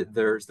is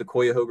There's the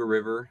Cuyahoga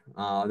River.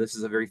 This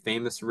is a very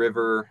famous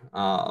river.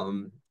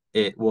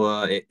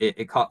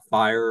 It caught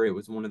fire. It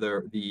was one of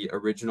the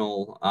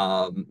original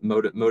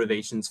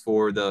motivations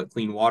for the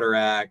Clean Water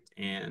Act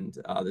and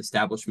the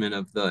establishment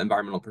of the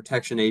Environmental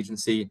Protection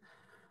Agency.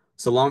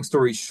 So long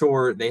story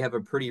short, they have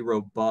a pretty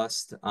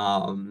robust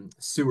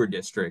sewer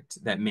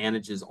district that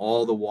manages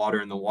all the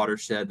water in the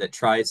watershed, that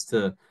tries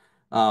to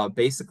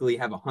basically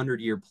have a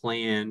 100-year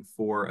plan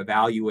for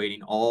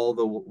evaluating all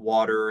the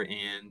water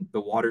and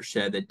the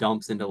watershed that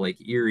dumps into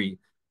Lake Erie.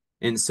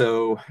 And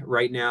so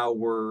right now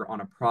we're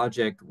on a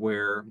project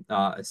where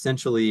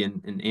essentially,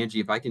 and Angie,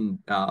 if I can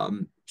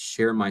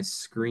share my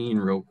screen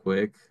real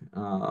quick,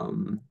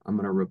 I'm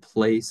going to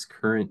replace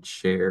current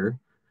share.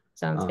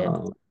 Sounds good.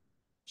 Uh,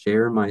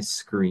 Share my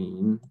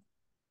screen.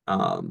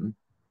 Um,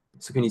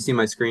 so can you see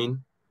my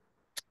screen?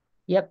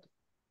 Yep.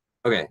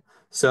 Okay.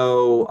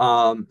 So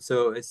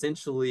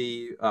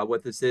essentially,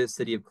 what this is,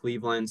 City of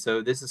Cleveland.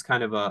 So this is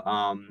kind of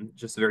a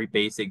just a very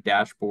basic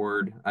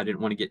dashboard. I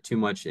didn't want to get too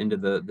much into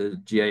the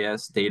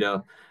GIS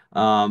data,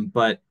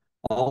 but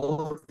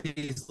all of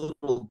these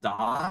little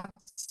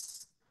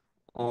dots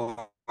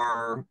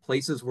are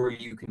places where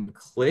you can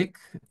click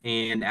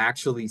and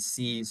actually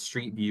see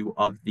street view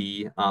of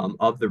the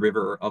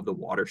river, of the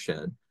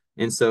watershed.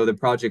 And so the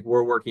project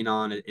we're working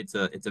on, it's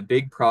a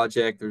big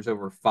project. There's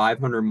over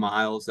 500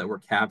 miles that we're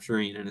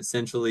capturing, and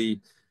essentially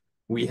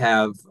we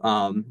have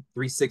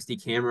 360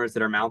 cameras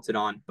that are mounted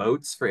on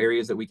boats for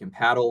areas that we can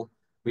paddle.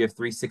 We have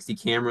 360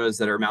 cameras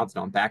that are mounted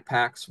on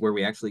backpacks where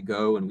we actually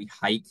go and we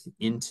hike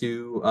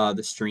into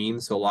the stream.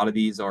 So a lot of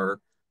these are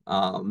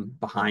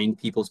behind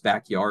people's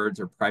backyards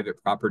or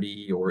private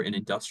property or in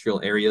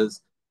industrial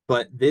areas.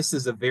 But this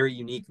is a very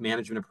unique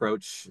management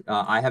approach.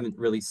 I haven't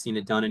really seen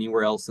it done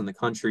anywhere else in the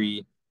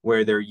country,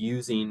 where they're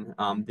using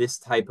this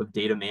type of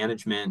data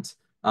management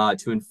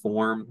to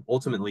inform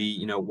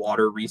ultimately,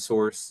 water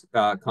resource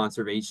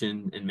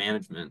conservation and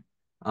management.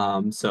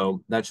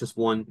 So that's just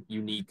one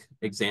unique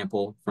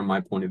example from my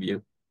point of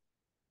view.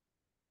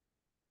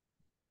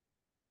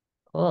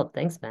 Cool.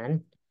 Thanks,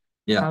 Ben.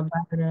 Yeah. How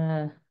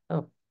about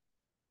oh,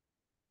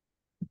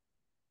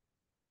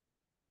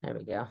 there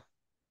we go.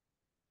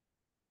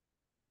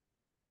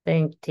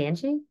 Thank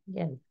Tangy?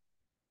 Yeah.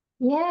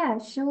 Yeah,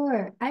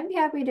 sure. I'd be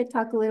happy to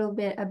talk a little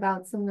bit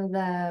about some of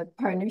the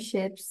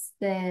partnerships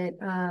that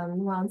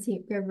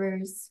Wallensee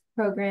Rivers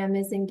program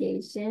is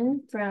engaged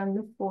in from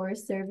the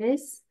Forest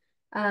Service.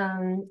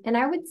 And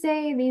I would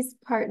say these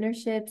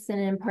partnerships,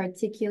 and in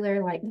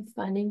particular, like the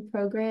funding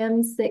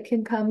programs that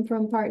can come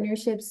from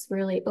partnerships,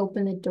 really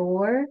open the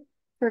door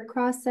for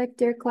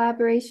cross-sector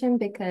collaboration,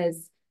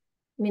 because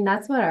I mean,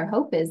 that's what our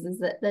hope is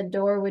that the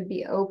door would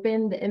be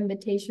open, the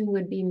invitation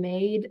would be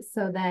made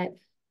so that,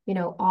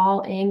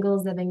 all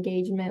angles of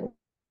engagement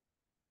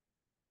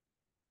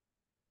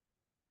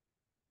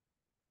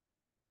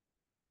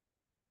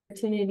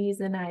opportunities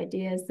and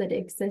ideas that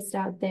exist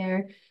out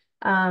there.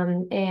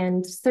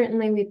 And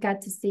certainly we've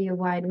got to see a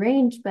wide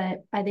range,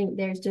 but I think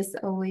there's just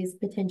always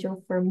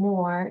potential for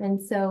more.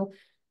 And so,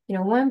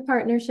 one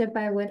partnership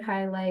I would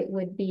highlight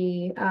would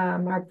be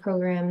our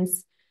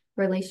program's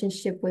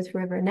relationship with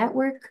River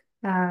Network.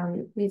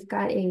 We've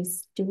got a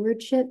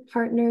stewardship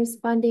partners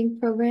funding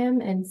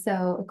program. And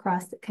so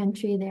across the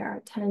country, there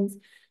are tons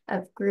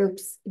of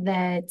groups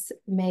that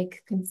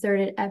make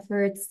concerted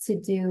efforts to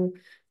do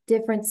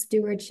different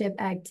stewardship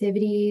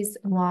activities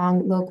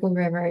along local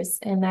rivers.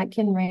 And that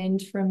can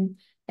range from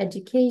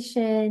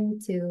education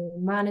to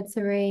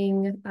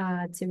monitoring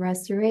to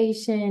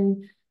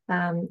restoration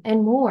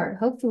and more,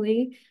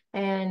 hopefully.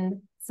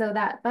 And so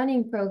that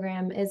funding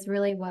program is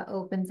really what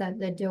opens up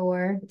the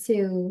door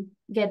to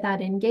get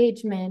that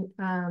engagement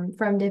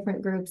from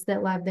different groups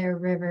that love their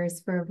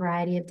rivers for a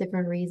variety of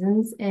different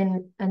reasons.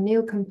 And a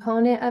new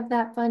component of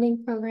that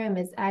funding program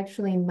is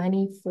actually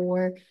money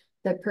for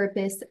the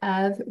purpose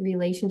of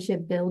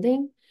relationship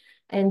building.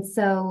 And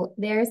so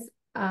there's,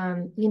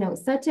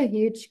 such a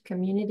huge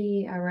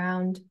community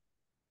around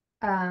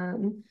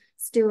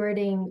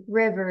stewarding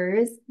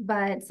rivers,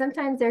 but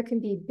sometimes there can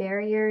be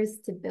barriers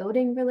to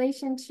building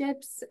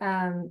relationships.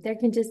 There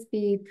can just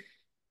be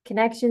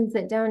connections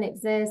that don't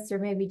exist, or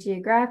maybe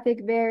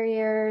geographic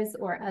barriers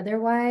or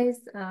otherwise,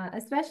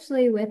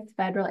 especially with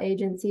federal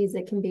agencies.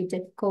 It can be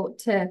difficult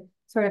to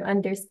sort of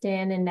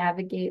understand and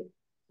navigate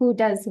who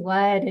does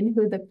what and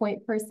who the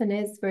point person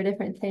is for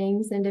different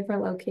things in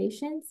different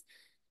locations.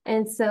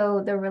 And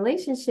so the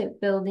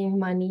relationship building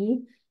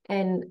money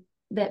and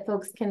that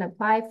folks can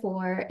apply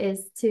for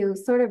is to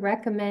sort of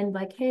recommend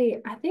like,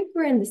 hey, I think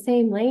we're in the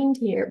same lane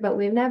here, but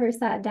we've never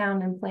sat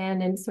down and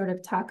planned and sort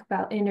of talk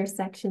about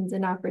intersections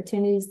and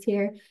opportunities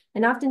here.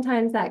 And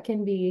oftentimes that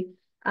can be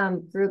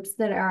groups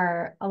that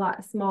are a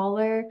lot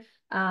smaller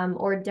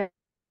or don't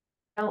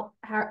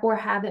or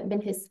haven't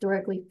been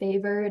historically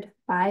favored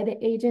by the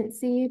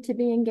agency to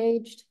be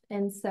engaged.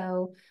 And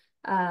so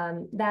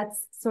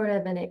that's sort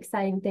of an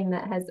exciting thing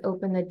that has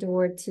opened the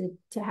door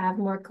to have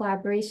more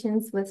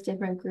collaborations with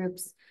different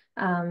groups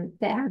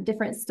that have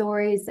different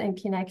stories and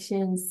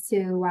connections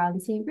to wild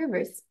and scenic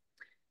rivers.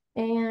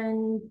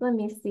 And let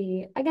me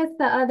see, I guess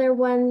the other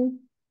one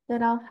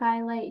that I'll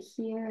highlight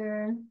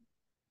here,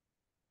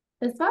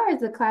 as far as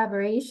the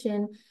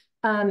collaboration,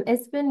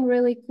 it's been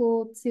really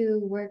cool to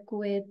work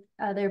with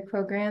other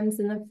programs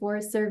in the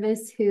Forest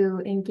Service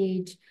who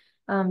engage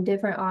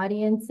different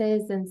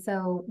audiences. And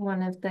so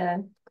one of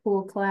the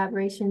cool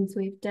collaborations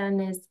we've done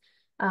is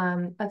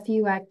a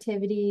few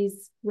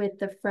activities with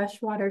the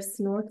freshwater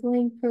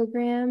snorkeling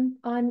program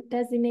on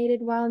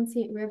designated wild and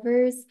scenic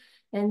rivers.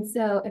 And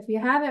so if you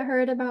haven't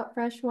heard about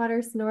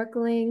freshwater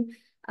snorkeling,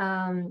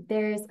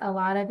 there's a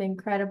lot of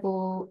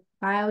incredible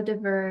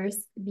biodiverse,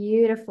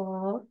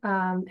 beautiful,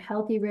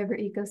 healthy river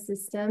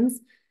ecosystems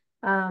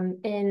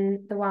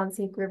in the Wild and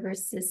Scenic River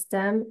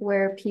system,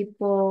 where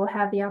people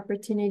have the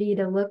opportunity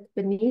to look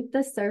beneath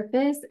the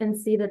surface and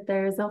see that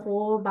there's a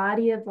whole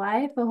body of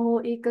life, a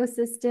whole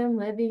ecosystem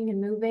living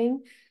and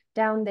moving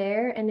down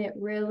there. And it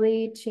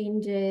really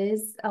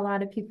changes a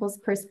lot of people's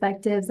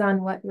perspectives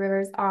on what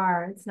rivers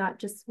are. It's not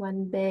just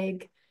one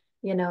big,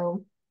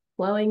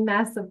 flowing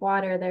mass of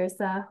water. There's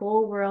a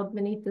whole world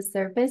beneath the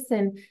surface.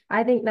 And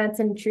I think that's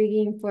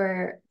intriguing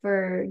for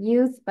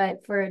youth,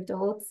 but for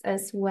adults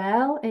as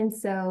well. And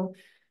so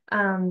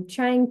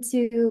trying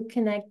to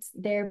connect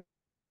their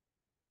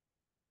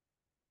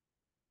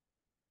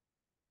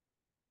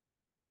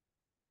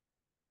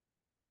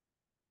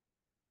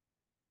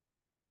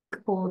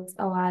holds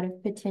a lot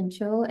of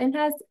potential and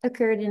has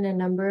occurred in a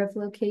number of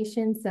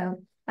locations.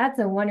 So that's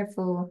a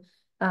wonderful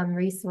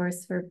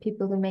resource for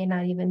people who may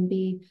not even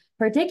be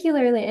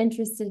particularly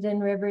interested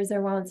in rivers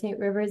or wild and scenic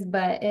rivers,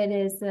 but it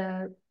is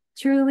a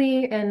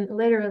truly and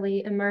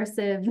literally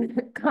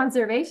immersive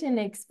conservation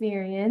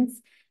experience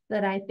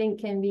that I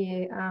think can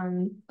be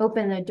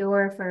open the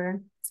door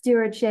for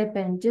stewardship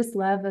and just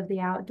love of the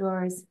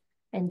outdoors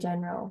in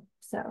general.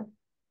 So.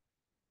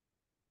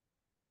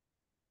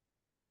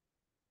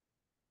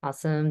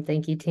 Awesome.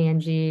 Thank you,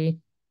 Tangy.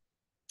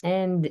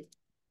 And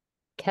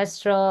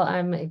Kestrel,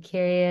 I'm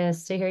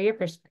curious to hear your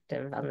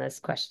perspective on this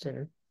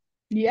question.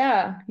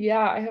 Yeah,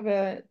 I have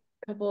a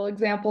couple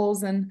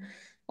examples, and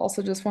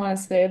also just want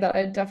to say that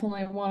I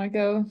definitely want to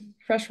go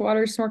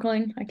freshwater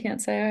snorkeling. I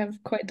can't say I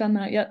have quite done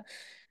that yet,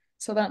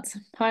 so that's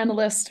high on the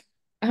list.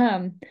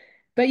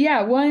 But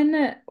yeah,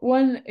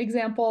 one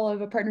example of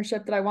a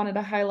partnership that I wanted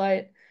to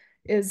highlight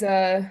is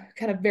a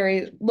kind of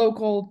very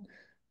local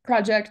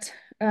project,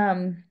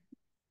 and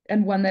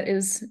one that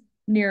is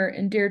near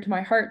and dear to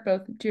my heart,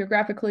 both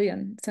geographically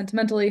and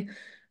sentimentally.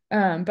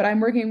 But I'm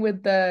working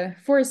with the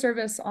Forest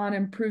Service on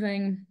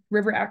improving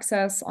river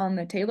access on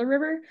the Taylor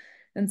River.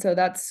 And so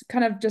that's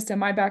kind of just in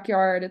my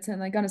backyard. It's in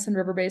the Gunnison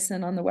River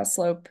Basin on the west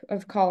slope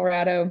of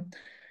Colorado.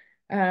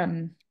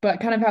 But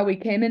kind of how we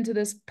came into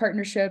this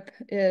partnership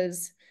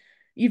is,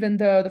 even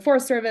though the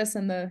Forest Service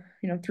and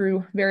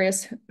through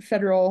various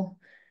federal,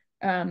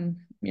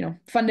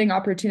 funding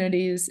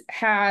opportunities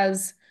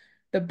has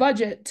the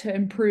budget to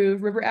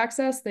improve river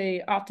access,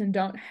 they often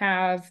don't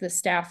have the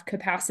staff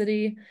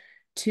capacity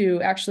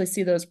to actually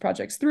see those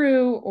projects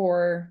through,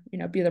 or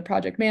be the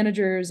project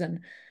managers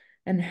and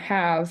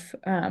have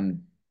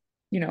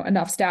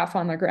enough staff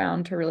on the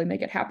ground to really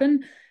make it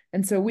happen.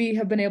 And so we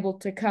have been able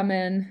to come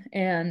in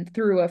and,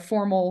 through a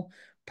formal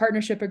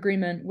partnership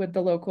agreement with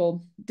the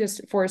local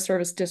Forest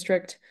Service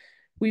district,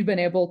 we've been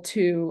able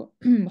to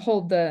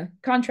hold the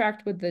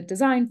contract with the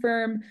design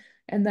firm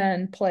and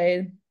then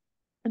play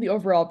the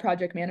overall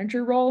project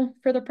manager role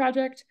for the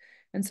project.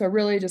 And so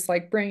really just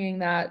like bringing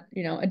that,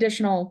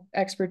 additional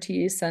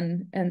expertise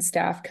and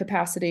staff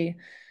capacity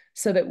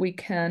so that we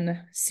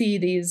can see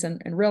these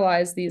and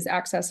realize these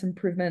access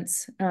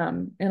improvements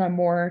in a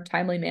more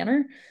timely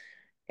manner.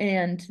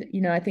 And,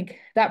 I think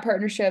that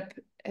partnership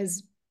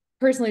has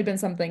personally been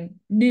something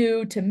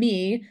new to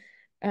me.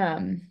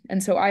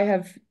 And so I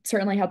have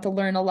certainly had to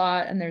learn a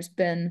lot, and there's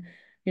been,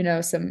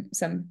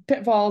 some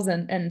pitfalls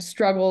and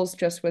struggles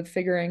just with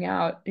figuring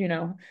out,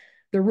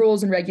 the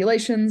rules and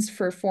regulations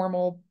for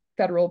formal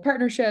federal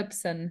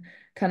partnerships and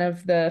kind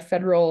of the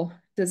federal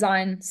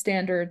design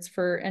standards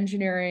for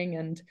engineering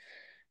and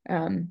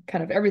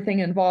kind of everything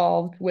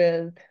involved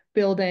with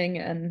building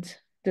and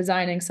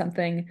designing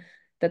something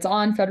that's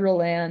on federal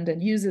land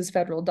and uses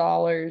federal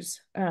dollars,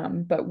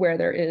 but where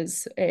there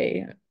is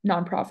a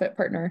nonprofit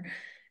partner.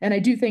 And I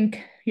do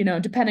think,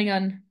 depending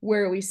on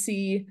where we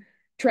see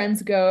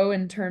trends go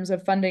in terms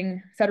of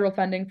funding, federal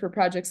funding for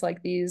projects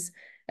like these,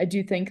 I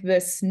do think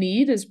this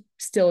need is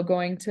still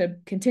going to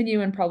continue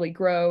and probably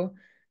grow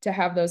to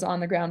have those on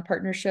the ground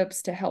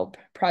partnerships to help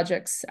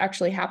projects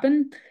actually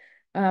happen.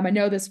 I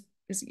know this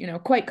is,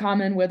 quite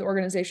common with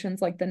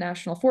organizations like the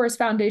National Forest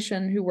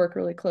Foundation, who work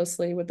really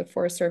closely with the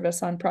Forest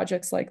Service on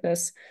projects like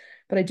this.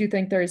 But I do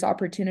think there is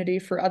opportunity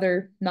for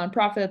other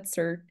nonprofits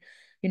or,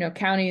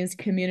 counties,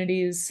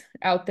 communities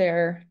out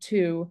there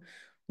to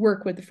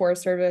work with the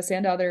Forest Service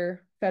and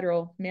other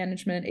federal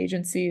management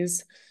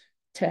agencies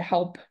to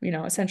help,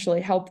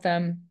 essentially help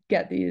them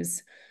get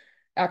these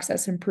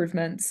access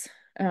improvements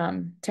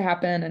to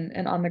happen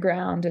and on the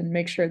ground, and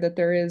make sure that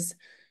there is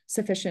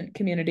sufficient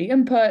community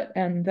input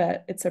and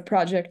that it's a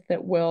project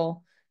that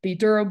will be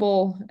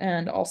durable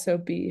and also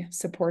be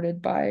supported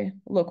by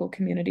local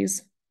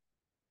communities.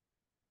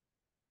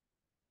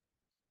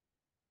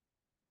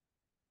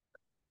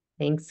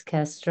 Thanks,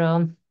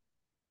 Kestrel.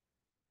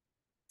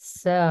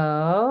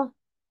 So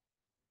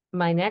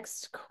my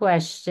next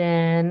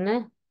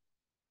question,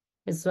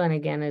 this one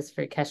again is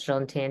for Kestrel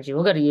and Tangy.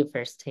 We'll go to you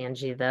first,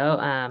 Tangy,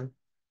 though.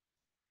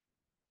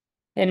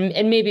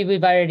 And maybe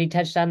we've already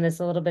touched on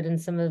this a little bit in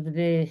some of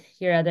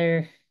your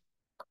other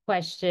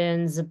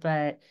questions,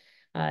 but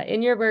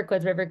in your work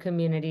with river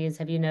communities,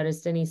 have you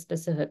noticed any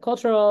specific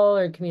cultural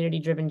or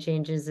community-driven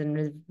changes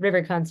in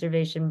river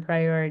conservation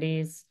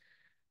priorities?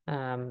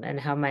 And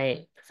how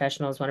might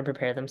professionals want to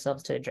prepare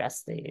themselves to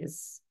address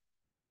these?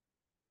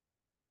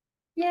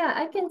 Yeah,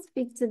 I can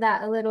speak to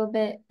that a little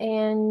bit.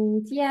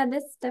 And yeah,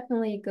 this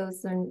definitely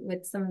goes on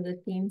with some of the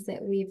themes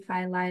that we've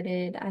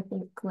highlighted, I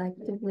think,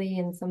 collectively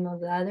in some of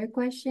the other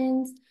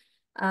questions.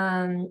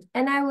 And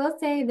I will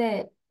say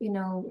that,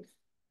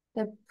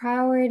 the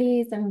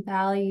priorities and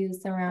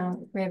values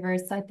around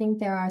rivers, I think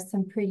there are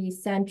some pretty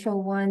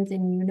central ones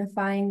and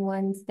unifying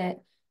ones that,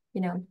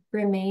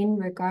 remain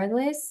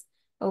regardless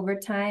over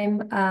time.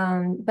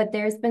 But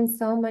there's been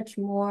so much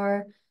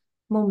more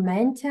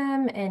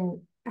momentum and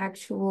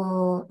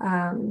actual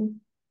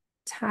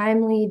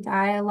timely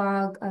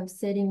dialogue of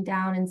sitting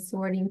down and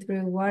sorting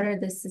through what are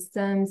the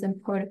systems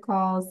and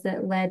protocols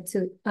that led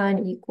to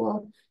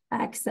unequal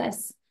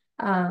access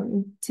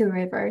to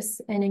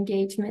rivers and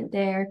engagement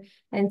there.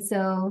 And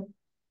so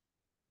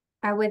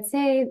I would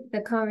say the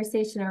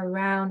conversation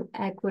around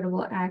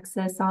equitable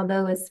access,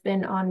 although it's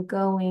been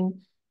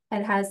ongoing,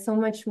 it has so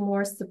much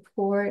more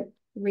support,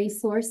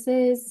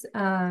 resources,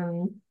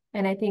 and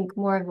I think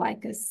more of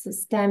like a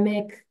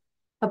systemic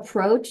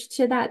approach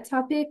to that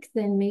topic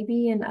than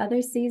maybe in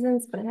other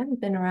seasons, but I haven't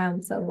been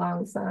around so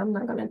long, so I'm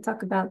not going to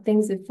talk about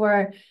things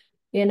before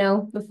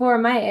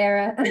my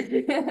era.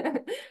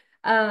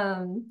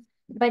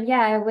 But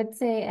yeah, I would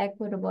say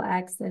equitable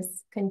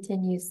access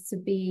continues to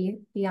be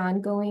the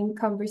ongoing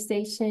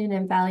conversation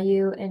and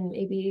value, and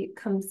maybe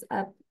comes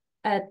up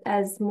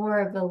as more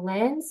of a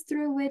lens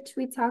through which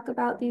we talk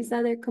about these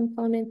other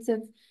components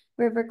of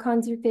river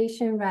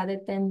conservation rather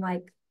than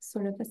like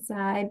sort of a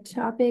side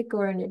topic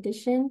or an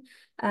addition,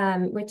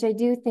 which I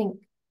do think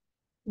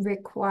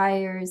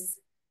requires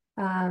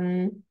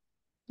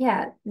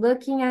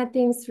looking at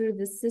things through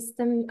the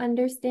system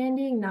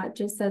understanding, not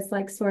just as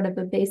like sort of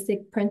a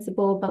basic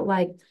principle, but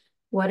like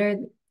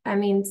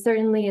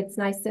certainly it's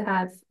nice to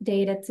have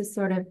data to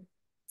sort of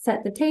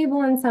set the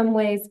table in some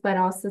ways, but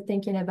also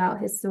thinking about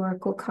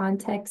historical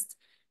context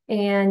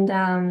and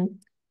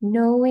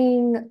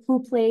knowing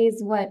who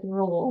plays what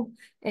role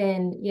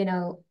in,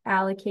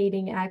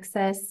 allocating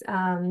access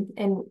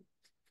and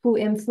who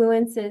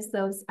influences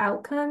those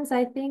outcomes,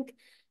 I think.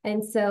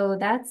 And so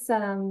that's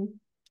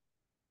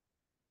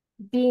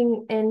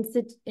being in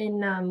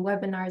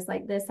webinars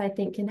like this, I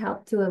think can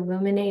help to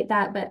illuminate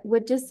that, but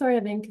would just sort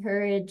of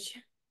encourage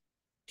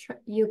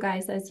you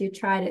guys as you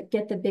try to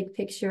get the big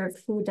picture of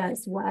who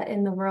does what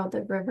in the world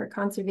of river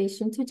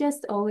conservation to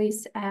just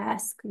always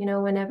ask,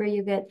 whenever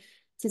you get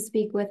to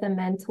speak with a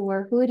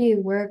mentor, who do you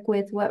work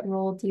with? What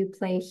role do you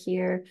play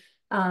here?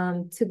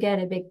 To get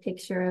a big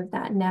picture of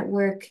that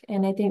network.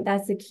 And I think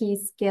that's a key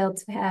skill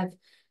to have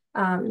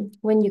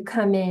when you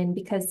come in,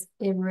 because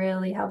it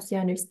really helps you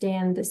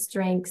understand the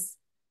strengths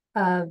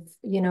of,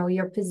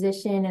 your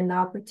position and the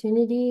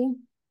opportunity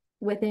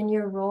within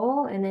your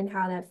role, and then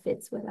how that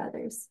fits with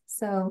others.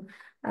 So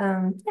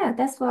yeah,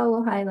 that's what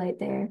we'll highlight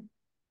there.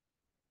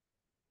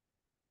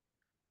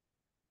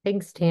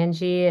 Thanks,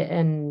 Tangy.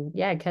 And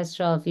yeah,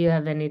 Kestrel, if you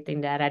have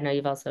anything to add, I know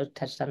you've also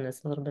touched on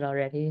this a little bit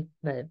already,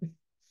 but.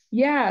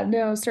 Yeah,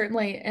 no,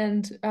 certainly.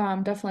 And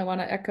definitely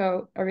want to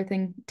echo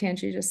everything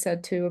Tangy just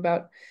said too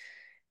about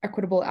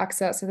equitable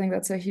access. I think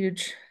that's a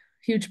huge,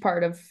 huge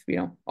part of,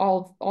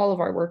 all of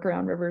our work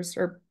around rivers,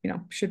 or,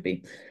 should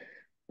be.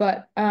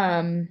 But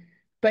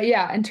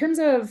yeah, in terms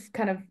of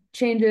kind of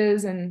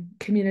changes and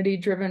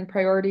community-driven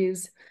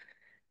priorities,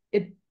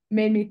 it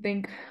made me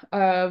think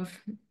of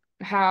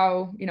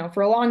how,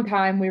 for a long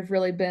time, we've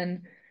really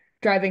been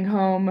driving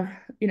home,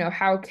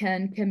 how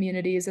can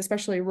communities,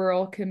 especially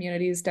rural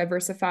communities,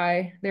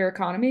 diversify their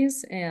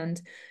economies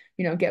and,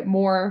 get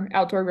more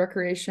outdoor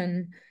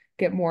recreation,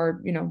 get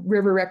more,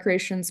 river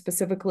recreation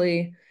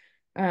specifically,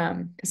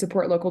 to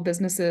support local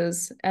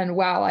businesses. And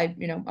while I,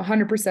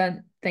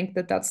 100% think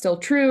that that's still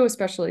true,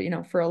 especially,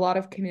 for a lot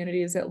of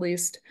communities at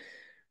least,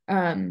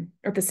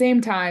 at the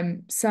same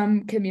time,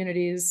 some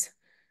communities,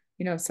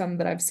 some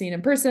that I've seen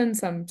in person,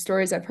 some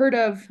stories I've heard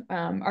of,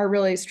 are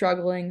really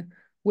struggling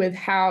with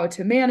how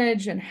to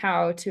manage and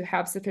how to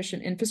have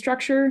sufficient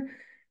infrastructure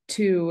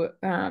to,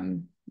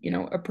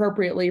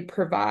 appropriately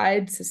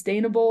provide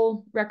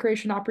sustainable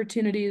recreation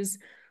opportunities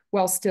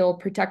while still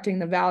protecting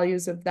the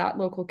values of that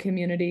local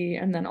community,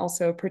 and then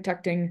also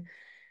protecting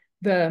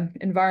the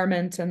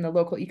environment and the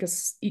local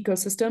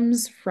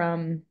ecosystems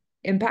from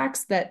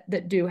impacts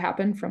that do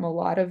happen from a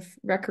lot of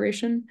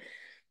recreation.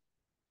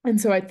 And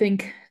so I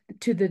think,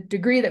 to the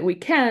degree that we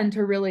can,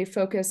 to really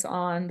focus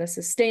on the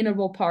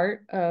sustainable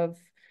part of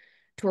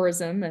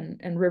tourism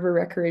and river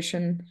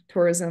recreation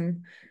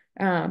tourism.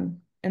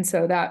 And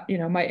so that,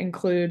 might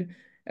include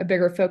a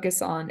bigger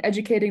focus on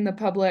educating the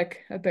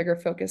public, a bigger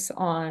focus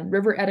on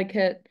river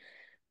etiquette,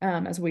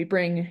 as we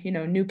bring,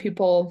 new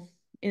people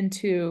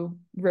into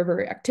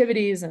river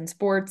activities and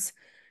sports.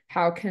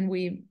 How can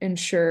we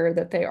ensure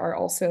that they are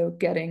also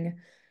getting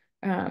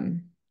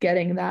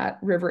that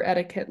river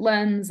etiquette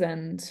lens,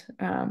 and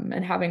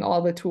having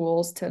all the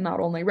tools to not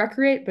only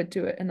recreate but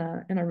do it in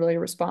a really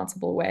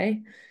responsible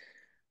way.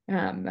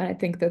 And I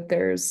think that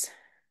there's,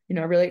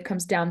 really it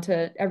comes down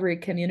to every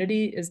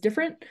community is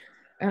different.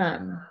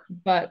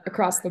 But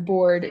across the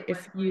board,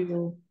 if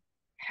you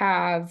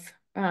have,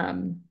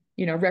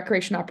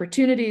 recreation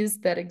opportunities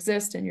that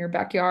exist in your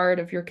backyard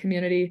of your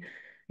community,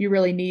 you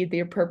really need the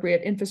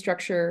appropriate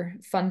infrastructure,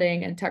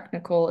 funding, and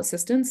technical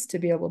assistance to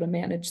be able to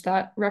manage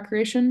that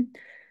recreation.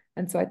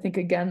 And so I think,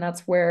 again,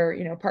 that's where,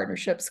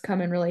 partnerships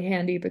come in really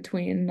handy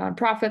between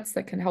nonprofits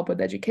that can help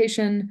with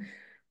education,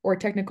 or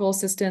technical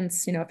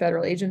assistance,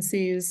 federal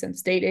agencies and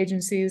state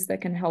agencies that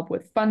can help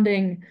with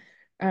funding,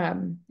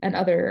 and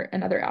other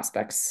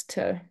aspects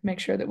to make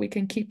sure that we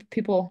can keep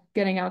people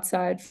getting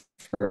outside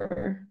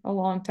for a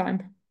long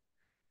time.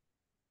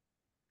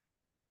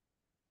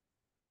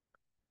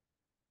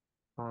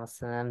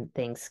 Awesome.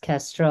 Thanks,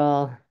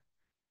 Kestrel.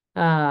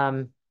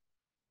 Um,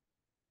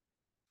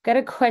 Got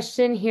a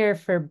question here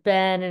for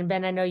Ben. And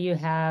Ben, I know you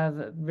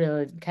have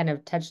really kind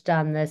of touched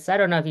on this. I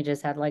don't know if you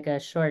just had like a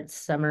short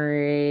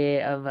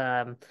summary of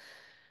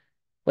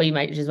what you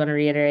might just want to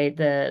reiterate.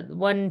 The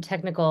one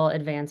technical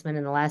advancement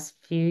in the last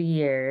few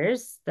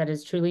years that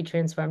has truly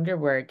transformed your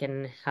work,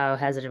 and how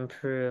has it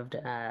improved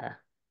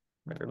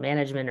river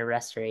management or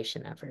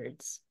restoration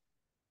efforts?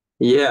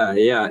 Yeah.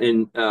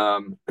 And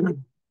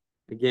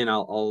again,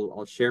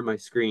 I'll share my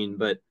screen,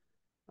 but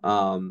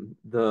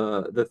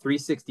the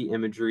 360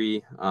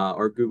 imagery,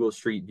 or Google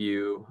Street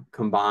View,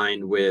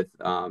 combined with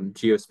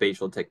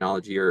geospatial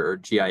technology, or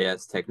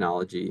GIS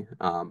technology,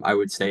 I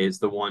would say is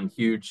the one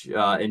huge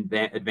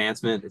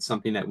advancement. It's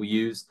something that we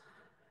use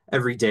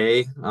every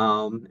day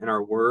in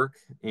our work,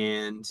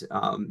 and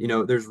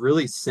there's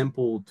really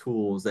simple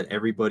tools that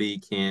everybody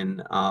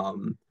can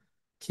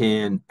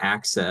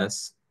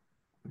access,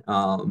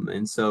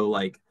 and so,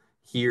 like,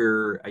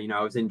 here,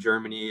 I was in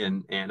Germany,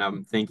 and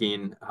I'm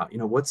thinking,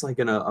 what's like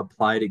an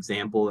applied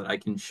example that I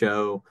can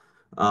show,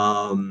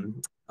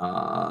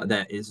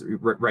 that is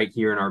right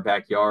here in our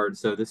backyard.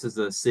 So this is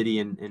a city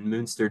in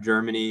Münster,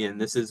 Germany, and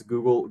this is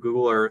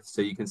Google Earth.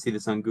 So you can see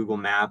this on Google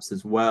Maps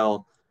as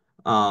well.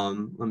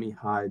 Let me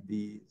hide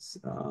these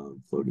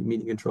floating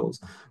meeting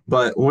controls.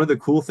 But one of the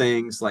cool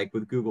things, like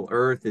with Google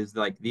Earth, is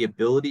like the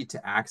ability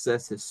to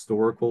access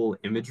historical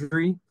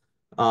imagery.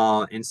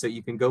 And so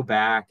you can go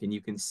back and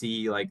you can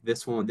see, like,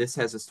 this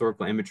has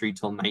historical imagery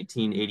till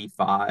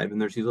 1985,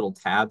 and there's these little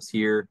tabs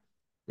here,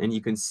 and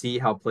you can see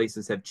how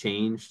places have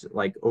changed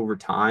like over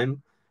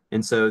time.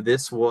 And so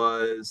this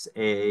was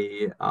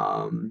a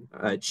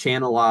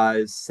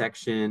channelized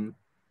section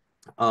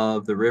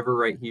of the river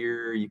right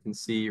here. You can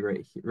see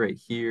right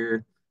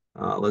here.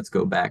 Let's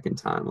go back in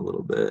time a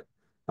little bit.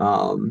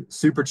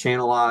 Super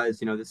channelized.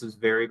 This is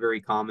very,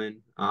 very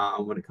common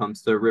when it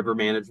comes to river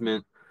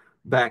management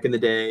back in the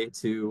day,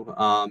 to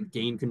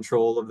gain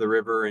control of the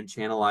river and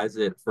channelize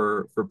it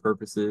for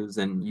purposes.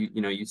 And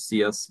you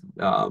see us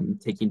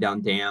taking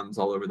down dams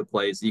all over the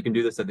place. You can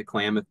do this at the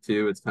Klamath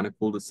too. It's kind of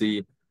cool to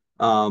see.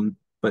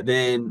 But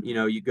then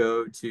you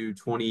go to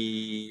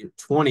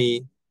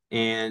 2020,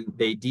 and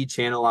they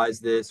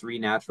dechannelize this,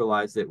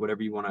 renaturalize it,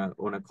 whatever you want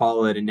to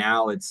call it, and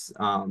now it's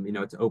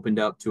opened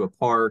up to a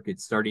park.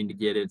 It's starting to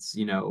get its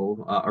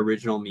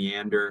original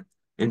meander.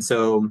 And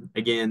so,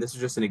 again, this is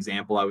just an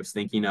example I was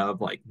thinking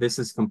of. Like, this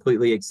is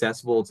completely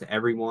accessible to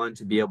everyone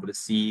to be able to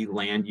see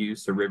land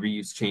use or river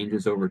use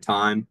changes over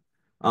time,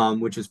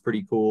 which is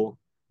pretty cool.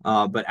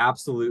 But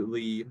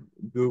absolutely,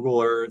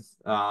 Google Earth,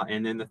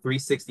 and then the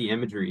 360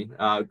 imagery.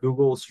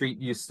 Google Street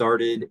View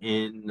started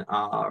in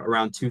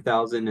around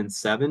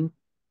 2007,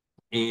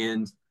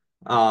 and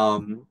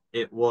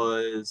it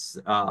was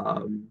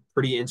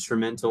pretty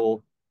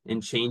instrumental in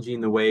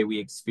changing the way we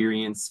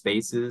experience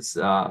spaces,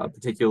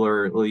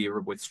 particularly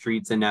with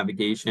streets and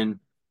navigation.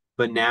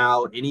 But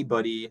now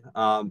anybody,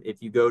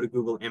 if you go to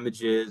Google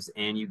Images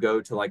and you go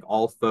to like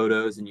all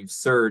photos and you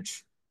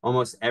search,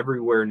 almost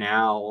everywhere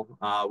now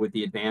with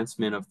the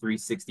advancement of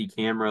 360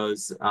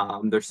 cameras.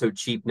 They're so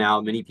cheap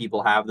now. Many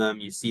people have them.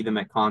 You see them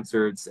at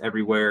concerts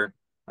everywhere.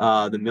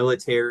 The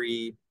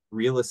military,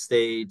 real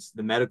estate,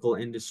 the medical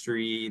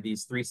industry,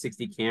 these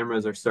 360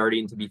 cameras are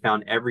starting to be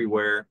found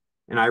everywhere.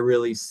 And I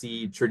really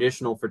see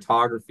traditional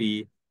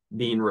photography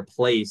being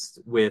replaced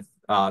with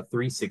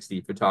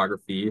 360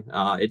 photography.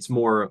 It's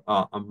more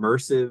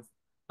immersive.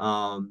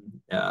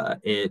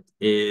 It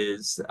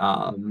is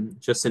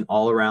just an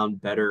all around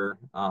better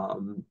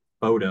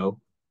photo.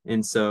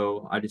 And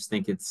so I just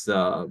think it's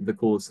the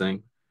coolest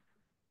thing.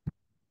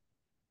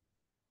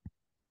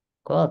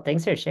 Cool.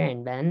 Thanks for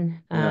sharing,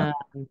 Ben. Yeah.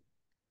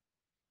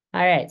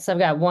 All right, so I've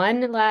got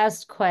one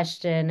last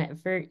question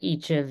for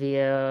each of you.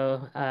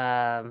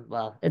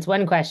 Well, it's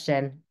one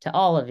question to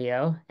all of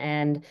you,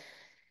 and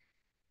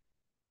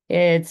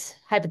it's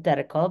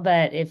hypothetical,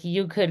 but if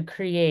you could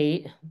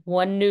create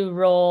one new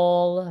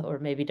role or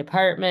maybe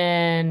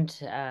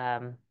department,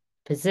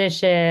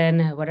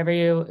 position, whatever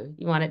you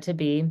want it to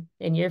be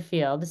in your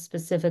field,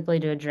 specifically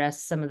to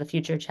address some of the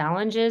future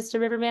challenges to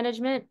river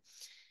management,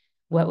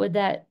 what would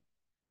that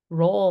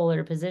role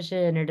or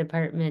position or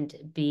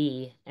department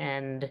be?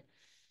 And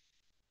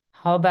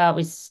how about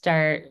we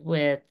start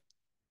with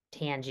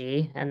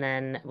Tangy and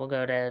then we'll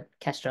go to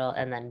Kestrel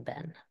and then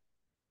Ben.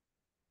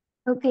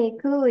 Okay,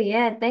 cool.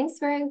 Yeah, thanks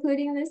for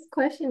including this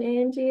question,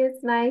 Angie.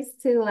 It's nice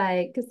to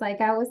like, because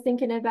like I was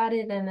thinking about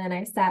it and then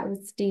I sat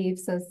with Steve.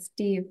 So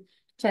Steve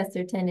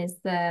Chesterton is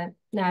the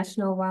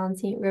National Wild and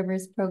Scenic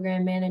Rivers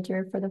Program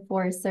Manager for the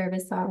Forest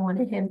Service. So I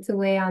wanted him to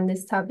weigh on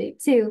this topic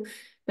too.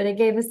 But it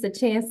gave us a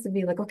chance to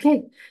be like,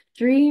 okay,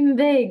 dream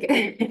big.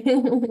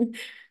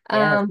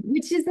 Yes.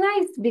 Which is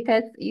nice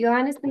because you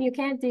honestly you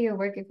can't do your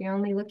work if you're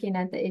only looking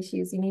at the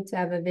issues. You need to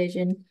have a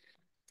vision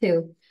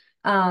too.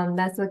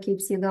 That's what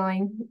keeps you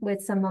going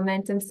with some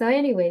momentum. So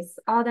anyways,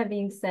 all that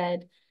being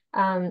said,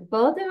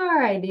 both of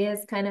our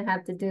ideas kind of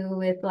have to do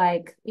with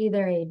like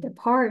either a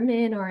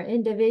department or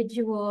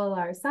individual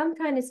or some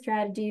kind of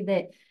strategy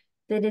that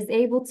is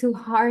able to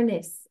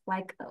harness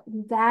like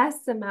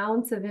vast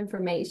amounts of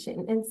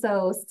information. And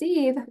so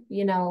Steve,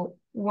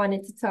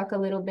 wanted to talk a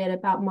little bit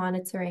about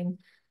monitoring,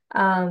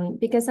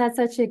 because that's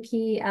such a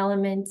key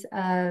element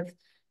of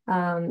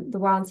the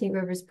Wild and Scenic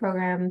Rivers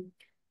program.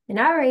 In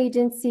our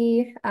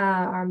agency,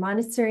 our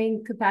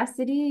monitoring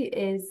capacity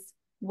is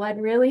what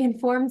really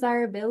informs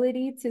our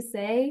ability to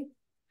say,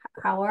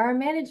 how are our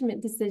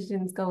management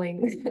decisions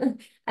going?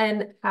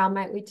 And how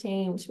might we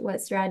change?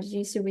 What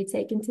strategies should we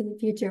take into the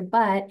future?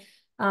 But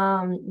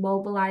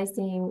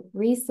mobilizing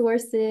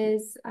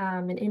resources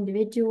and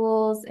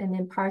individuals and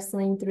then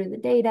parceling through the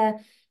data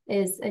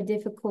is a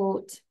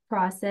difficult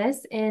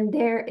process. And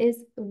there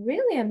is a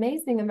really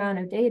amazing amount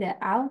of data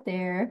out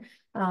there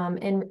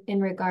in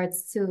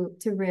regards to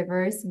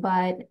rivers,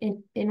 but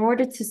in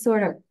order to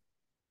sort of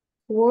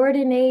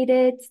coordinate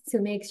it to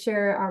make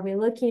sure, are we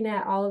looking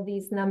at all of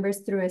these numbers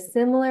through a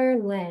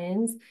similar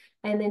lens,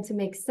 and then to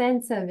make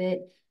sense of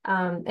it,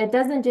 it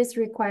doesn't just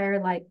require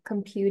like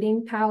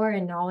computing power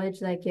and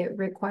knowledge, like it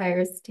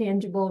requires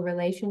tangible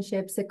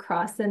relationships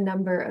across a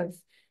number of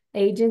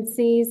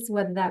agencies,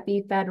 whether that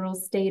be federal,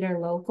 state, or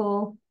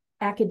local,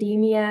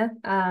 academia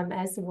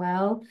as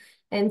well.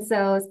 And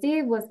so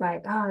Steve was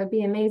like, oh, it'd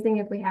be amazing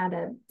if we had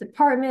a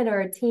department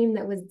or a team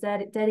that was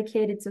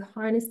dedicated to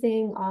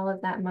harnessing all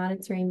of that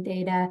monitoring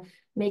data,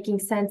 making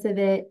sense of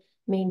it,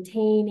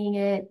 maintaining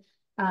it,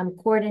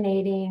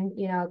 coordinating,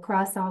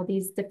 across all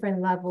these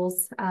different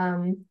levels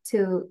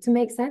to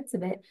make sense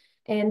of it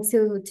and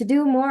to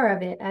do more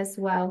of it as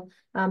well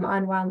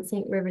on Wild and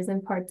Scenic Rivers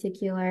in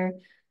particular.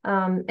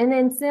 And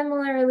then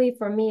similarly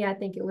for me, I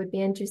think it would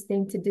be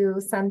interesting to do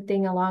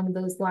something along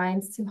those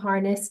lines to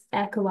harness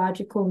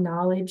ecological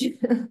knowledge.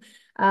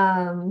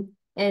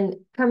 And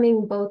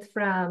coming both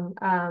from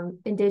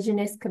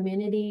indigenous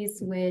communities,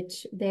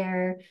 which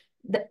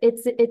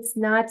it's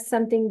not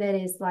something that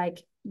is like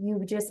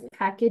you just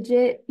package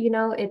it,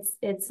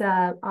 it's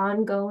a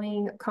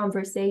ongoing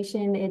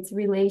conversation, it's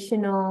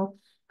relational,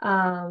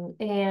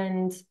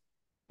 and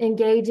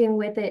engaging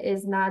with it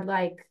is not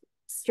like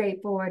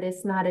straightforward.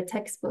 It's not a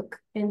textbook.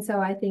 And so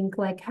I think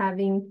like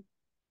having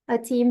a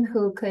team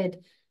who could,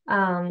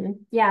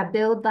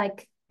 build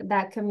like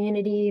that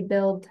community,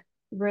 build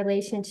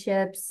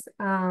relationships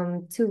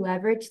to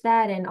leverage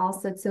that, and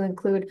also to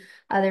include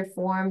other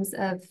forms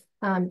of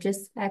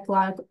just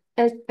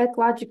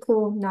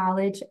ecological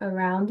knowledge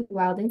around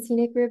wild and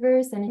scenic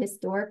rivers and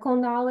historical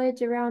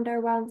knowledge around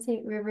our wild and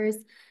scenic rivers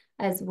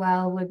as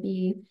well would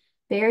be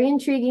very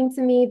intriguing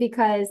to me,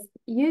 because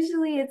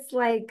usually it's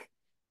like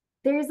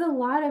there's a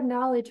lot of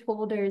knowledge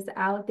holders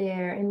out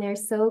there and they're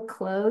so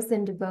close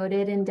and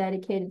devoted and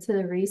dedicated to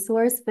the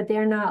resource, but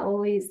they're not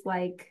always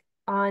like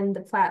on the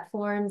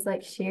platforms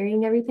like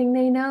sharing everything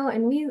they know.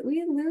 And we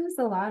lose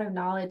a lot of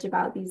knowledge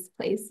about these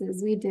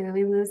places. We do.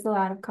 We lose a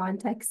lot of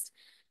context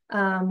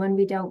when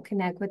we don't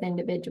connect with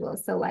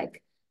individuals. So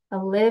like a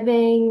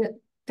living,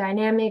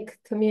 dynamic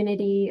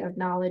community of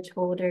knowledge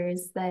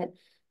holders that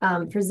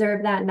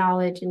preserve that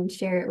knowledge and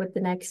share it with the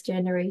next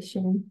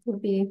generation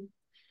would be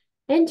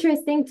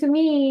interesting to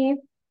me.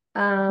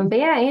 But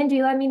yeah,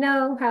 Angie, let me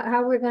know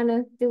how we're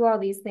gonna do all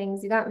these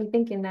things. You got me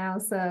thinking now,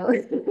 so.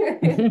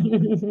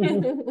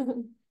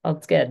 Well,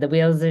 it's good. The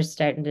wheels are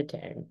starting to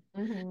turn.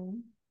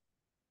 Mhm.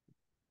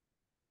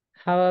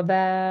 How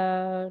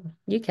about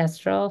you,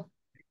 Kestrel?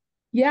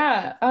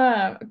 Yeah,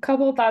 a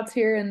couple of thoughts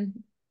here,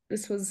 and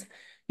this was,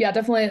 yeah,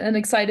 definitely an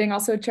exciting,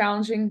 also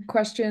challenging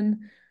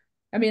question.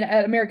 I mean,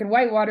 at American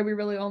Whitewater, we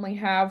really only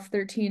have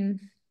 13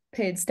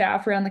 paid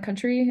staff around the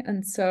country,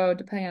 and so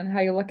depending on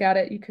how you look at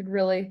it, you could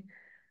really,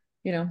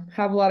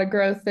 have a lot of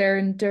growth there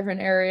in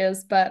different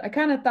areas. But I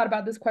kind of thought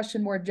about this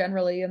question more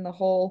generally in the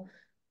whole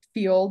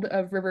field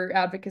of river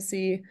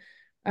advocacy.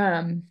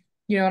 Um,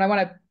 and I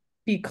want to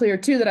be clear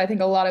too that I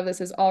think a lot of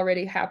this is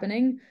already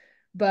happening,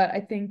 but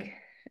I think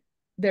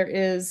there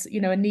is,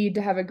 a need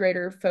to have a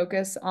greater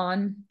focus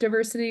on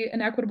diversity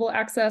and equitable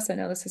access. I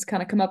know this has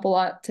kind of come up a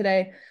lot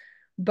today,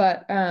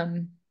 but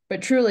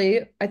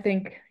truly, I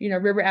think,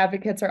 river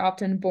advocates are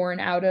often born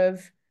out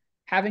of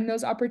having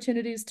those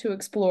opportunities to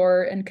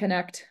explore and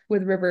connect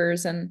with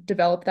rivers and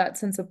develop that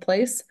sense of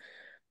place.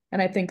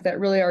 And I think that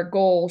really our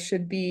goal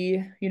should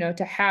be,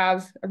 to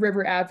have a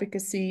river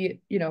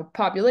advocacy,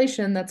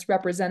 population that's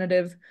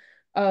representative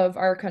of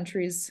our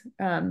country's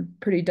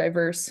pretty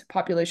diverse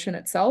population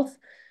itself.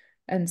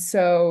 And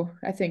so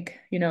I think,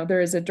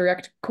 there is a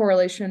direct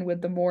correlation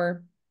with the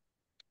more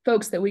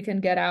folks that we can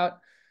get out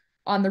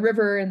on the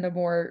river and the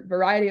more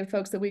variety of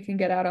folks that we can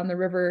get out on the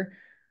river,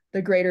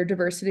 the greater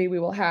diversity we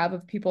will have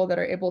of people that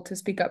are able to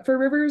speak up for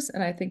rivers.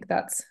 And I think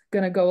that's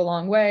going to go a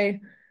long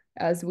way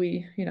as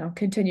we,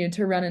 continue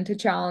to run into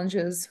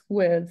challenges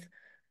with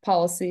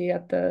policy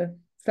at the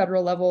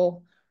federal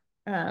level.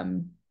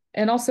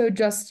 And also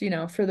just,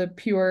 for the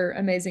pure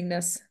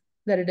amazingness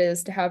that it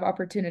is to have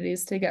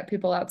opportunities to get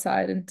people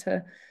outside and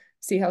to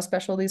see how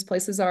special these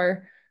places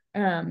are.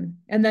 And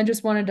then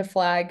just wanted to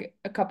flag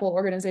a couple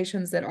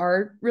organizations that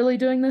are really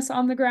doing this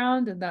on the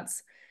ground, and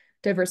that's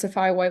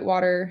Diversify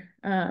Whitewater,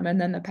 and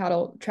then the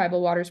Paddle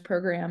Tribal Waters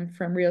program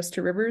from Rios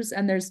to Rivers.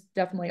 And there's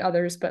definitely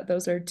others, but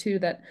those are two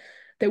that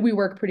we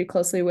work pretty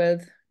closely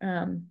with.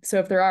 So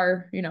if there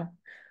are,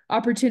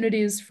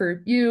 opportunities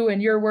for you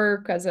and your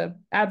work as a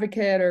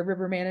advocate or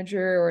river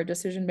manager or a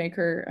decision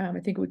maker, I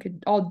think we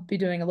could all be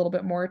doing a little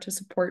bit more to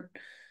support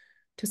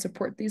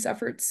these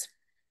efforts.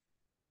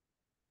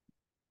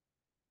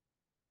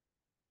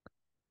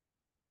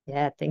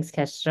 Yeah, thanks,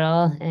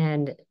 Kestrel.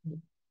 And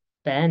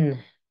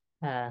Ben,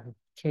 uh,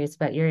 curious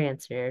about your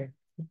answer.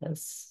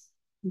 Yes.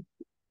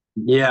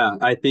 Yeah,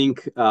 I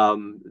think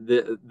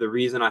the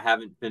reason I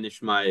haven't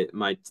finished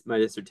my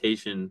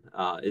dissertation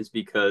is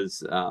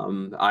because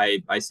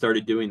I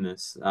started doing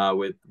this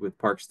with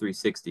Parks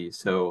 360.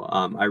 So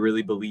I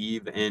really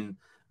believe in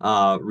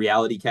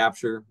reality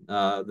capture,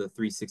 the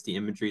 360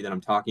 imagery that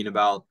I'm talking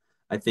about.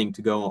 I think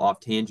to go off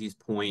Tangy's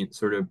point,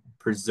 sort of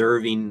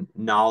preserving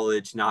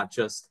knowledge, not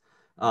just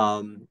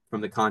from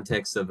the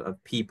context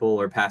of people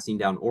or passing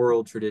down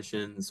oral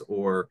traditions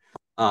or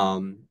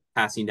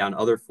passing down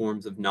other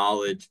forms of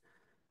knowledge,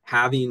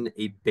 having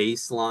a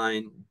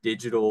baseline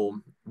digital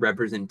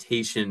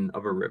representation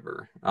of a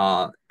river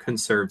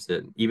conserves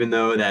it. Even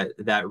though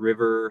that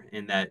river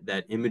and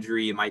that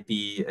imagery might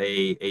be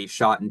a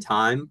shot in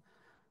time,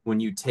 when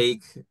you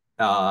take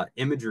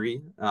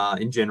imagery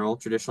in general,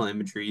 traditional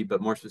imagery, but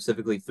more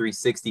specifically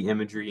 360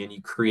 imagery, and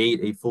you create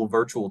a full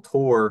virtual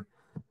tour,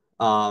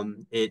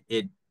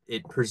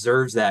 it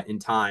preserves that in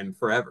time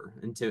forever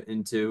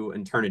into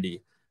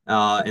eternity.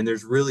 And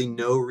there's really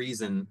no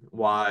reason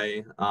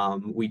why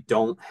we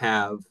don't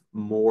have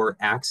more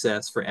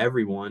access for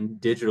everyone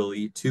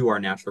digitally to our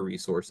natural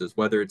resources,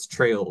 whether it's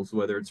trails,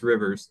 whether it's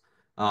rivers.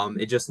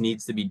 It just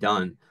needs to be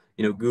done.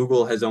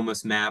 Google has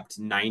almost mapped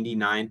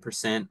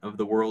 99% of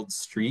the world's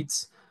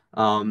streets.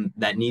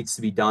 That needs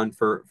to be done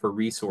for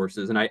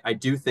resources. And I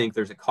do think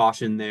there's a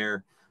caution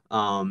there.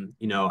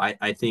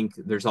 I think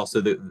there's also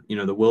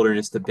the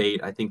wilderness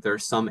debate. I think there are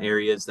some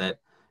areas that,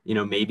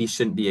 maybe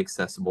shouldn't be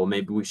accessible.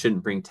 Maybe we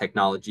shouldn't bring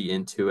technology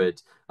into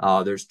it.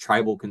 There's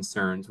tribal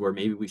concerns where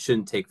maybe we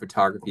shouldn't take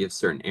photography of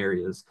certain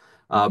areas.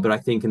 But I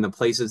think in the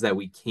places that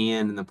we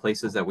can, in the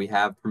places that we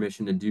have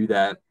permission to do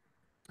that,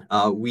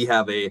 we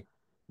have a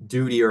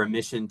duty or a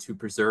mission to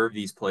preserve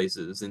these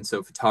places. And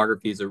so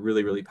photography is a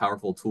really, really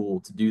powerful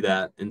tool to do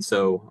that. And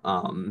so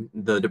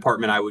the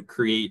department I would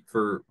create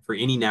for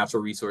any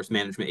natural resource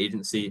management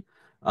agency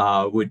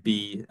would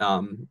be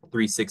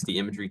 360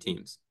 imagery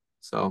teams.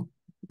 So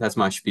that's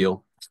my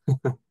spiel.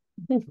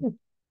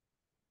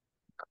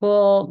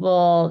 Cool.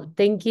 Well,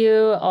 thank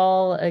you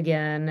all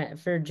again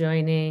for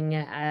joining.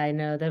 I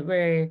know that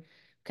we're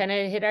kind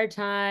of hit our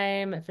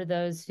time. For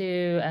those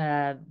who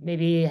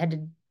maybe had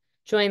to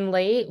join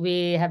late,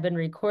 we have been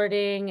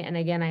recording. And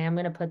again, I am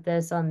going to put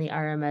this on the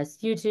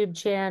RMS YouTube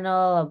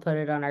channel. I'll put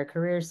it on our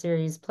career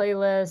series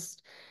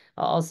playlist.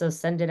 I'll also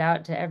send it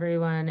out to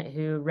everyone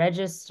who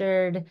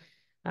registered.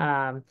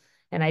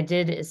 And I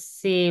did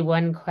see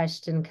one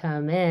question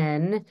come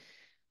in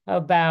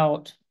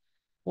about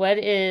what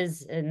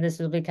is, and this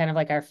will be kind of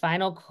like our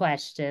final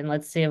question.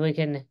 Let's see if we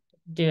can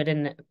do it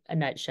in a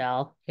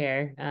nutshell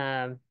here.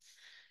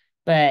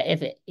 But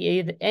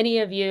if any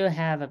of you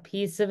have a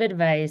piece of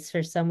advice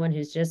for someone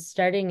who's just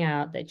starting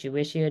out that you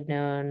wish you had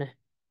known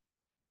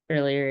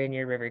earlier in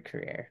your river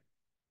career.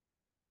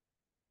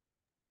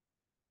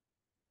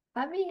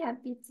 I'd be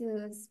happy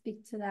to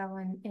speak to that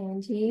one,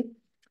 Angie.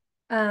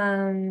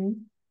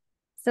 Um,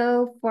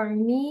 so for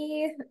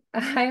me,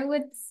 I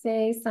would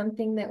say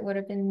something that would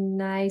have been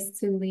nice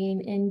to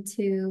lean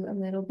into a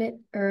little bit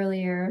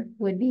earlier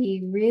would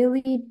be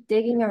really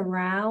digging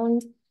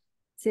around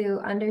to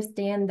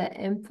understand the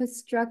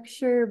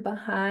infrastructure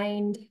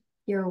behind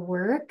your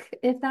work,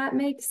 if that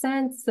makes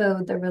sense.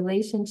 So the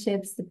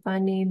relationships, the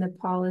funding, the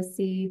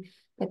policy,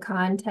 the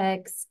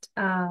context.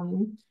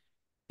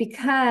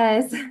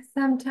 Because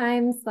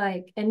sometimes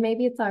like, and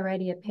maybe it's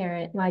already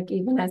apparent, like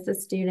even as a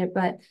student,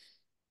 but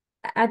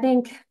I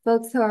think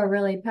folks who are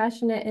really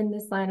passionate in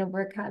this line of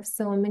work have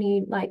so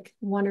many like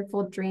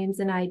wonderful dreams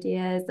and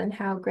ideas. And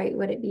how great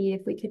would it be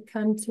if we could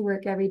come to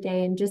work every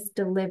day and just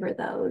deliver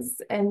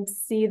those and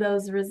see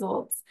those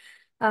results.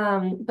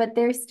 But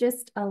there's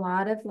just a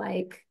lot of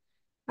like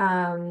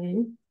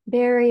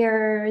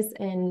barriers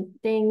and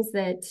things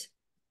that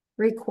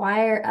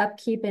require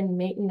upkeep and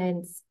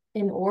maintenance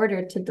in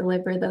order to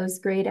deliver those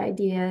great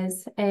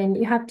ideas. And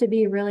you have to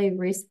be really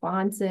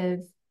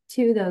responsive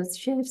to those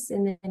shifts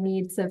in the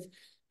needs of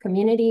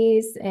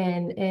communities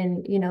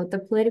and you know the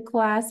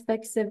political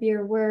aspects of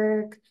your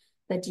work,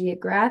 the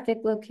geographic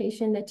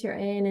location that you're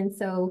in. And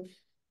so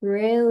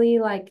really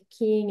like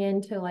keying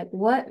into like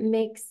what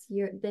makes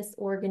this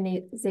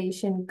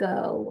organization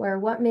go, or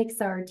what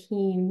makes our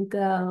team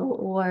go,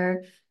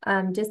 or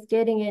just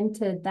getting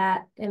into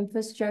that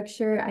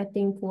infrastructure, I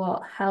think will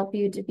help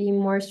you to be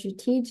more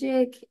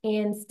strategic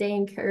and stay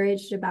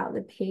encouraged about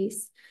the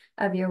pace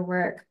of your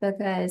work.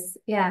 Because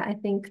yeah, I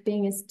think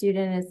being a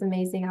student is an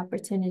amazing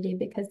opportunity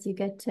because you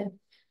get to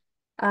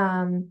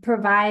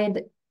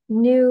provide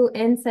new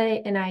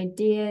insight and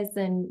ideas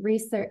and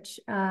research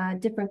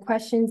different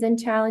questions and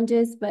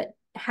challenges, but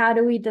how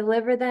do we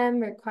deliver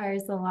them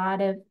requires a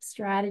lot of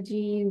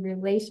strategy,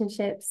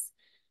 relationships,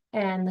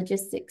 and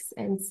logistics.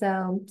 And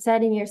so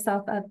setting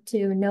yourself up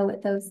to know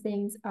what those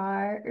things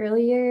are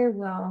earlier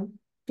will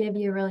give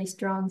you a really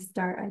strong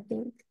start, I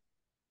think.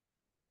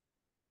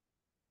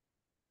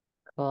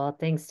 Cool.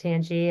 Thanks,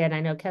 Tangy. And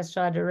I know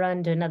Kestrel had to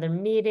run to another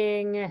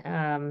meeting.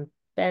 Ben,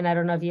 I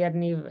don't know if you had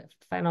any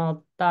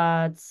final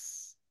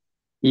thoughts.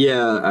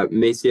 Yeah,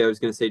 Macy, I was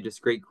going to say just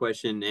great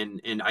question,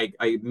 and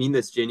I mean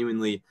this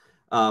genuinely.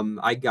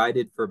 I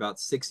guided for about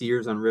 6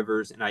 years on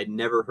rivers, and I'd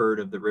never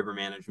heard of the River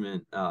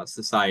Management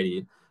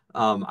Society.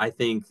 I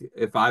think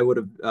if I would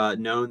have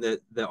known that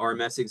the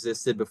RMS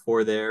existed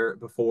before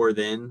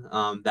then,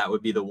 that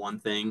would be the one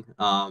thing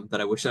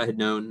that I wish I had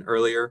known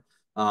earlier.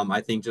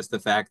 I think just the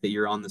fact that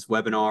you're on this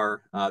webinar,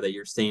 that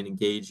you're staying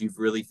engaged, you've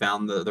really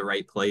found the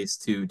right place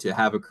to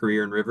have a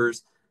career in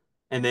rivers.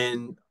 And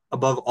then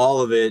above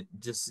all of it,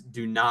 just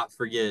do not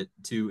forget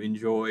to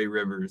enjoy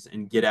rivers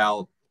and get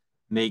out,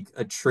 make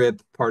a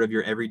trip part of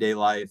your everyday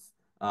life,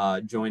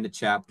 join a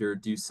chapter,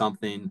 do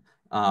something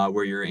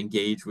where you're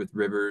engaged with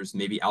rivers,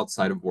 maybe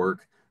outside of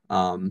work.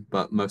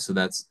 But most of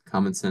that's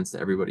common sense to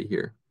everybody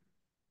here.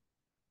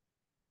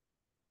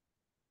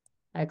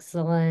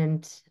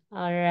 Excellent.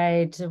 All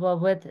right. Well,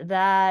 with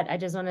that, I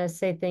just want to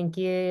say thank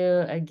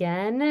you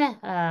again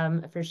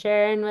for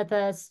sharing with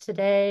us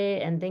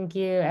today. And thank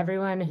you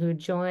everyone who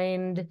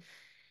joined.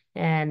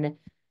 And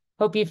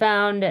hope you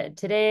found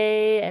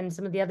today and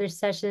some of the other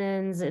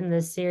sessions in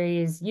this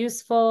series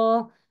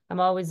useful.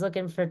 I'm always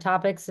looking for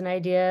topics and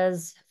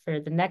ideas for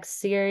the next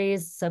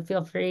series. So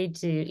feel free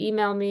to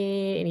email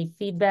me any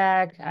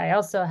feedback. I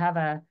also have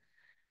a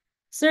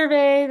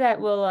survey that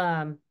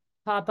will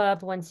pop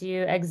up once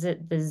you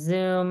exit the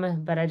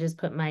Zoom, but I just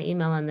put my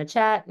email in the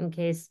chat in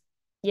case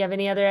you have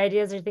any other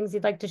ideas or things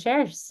you'd like to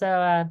share.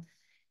 So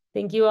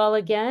thank you all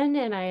again,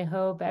 and I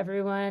hope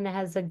everyone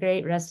has a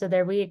great rest of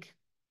their week.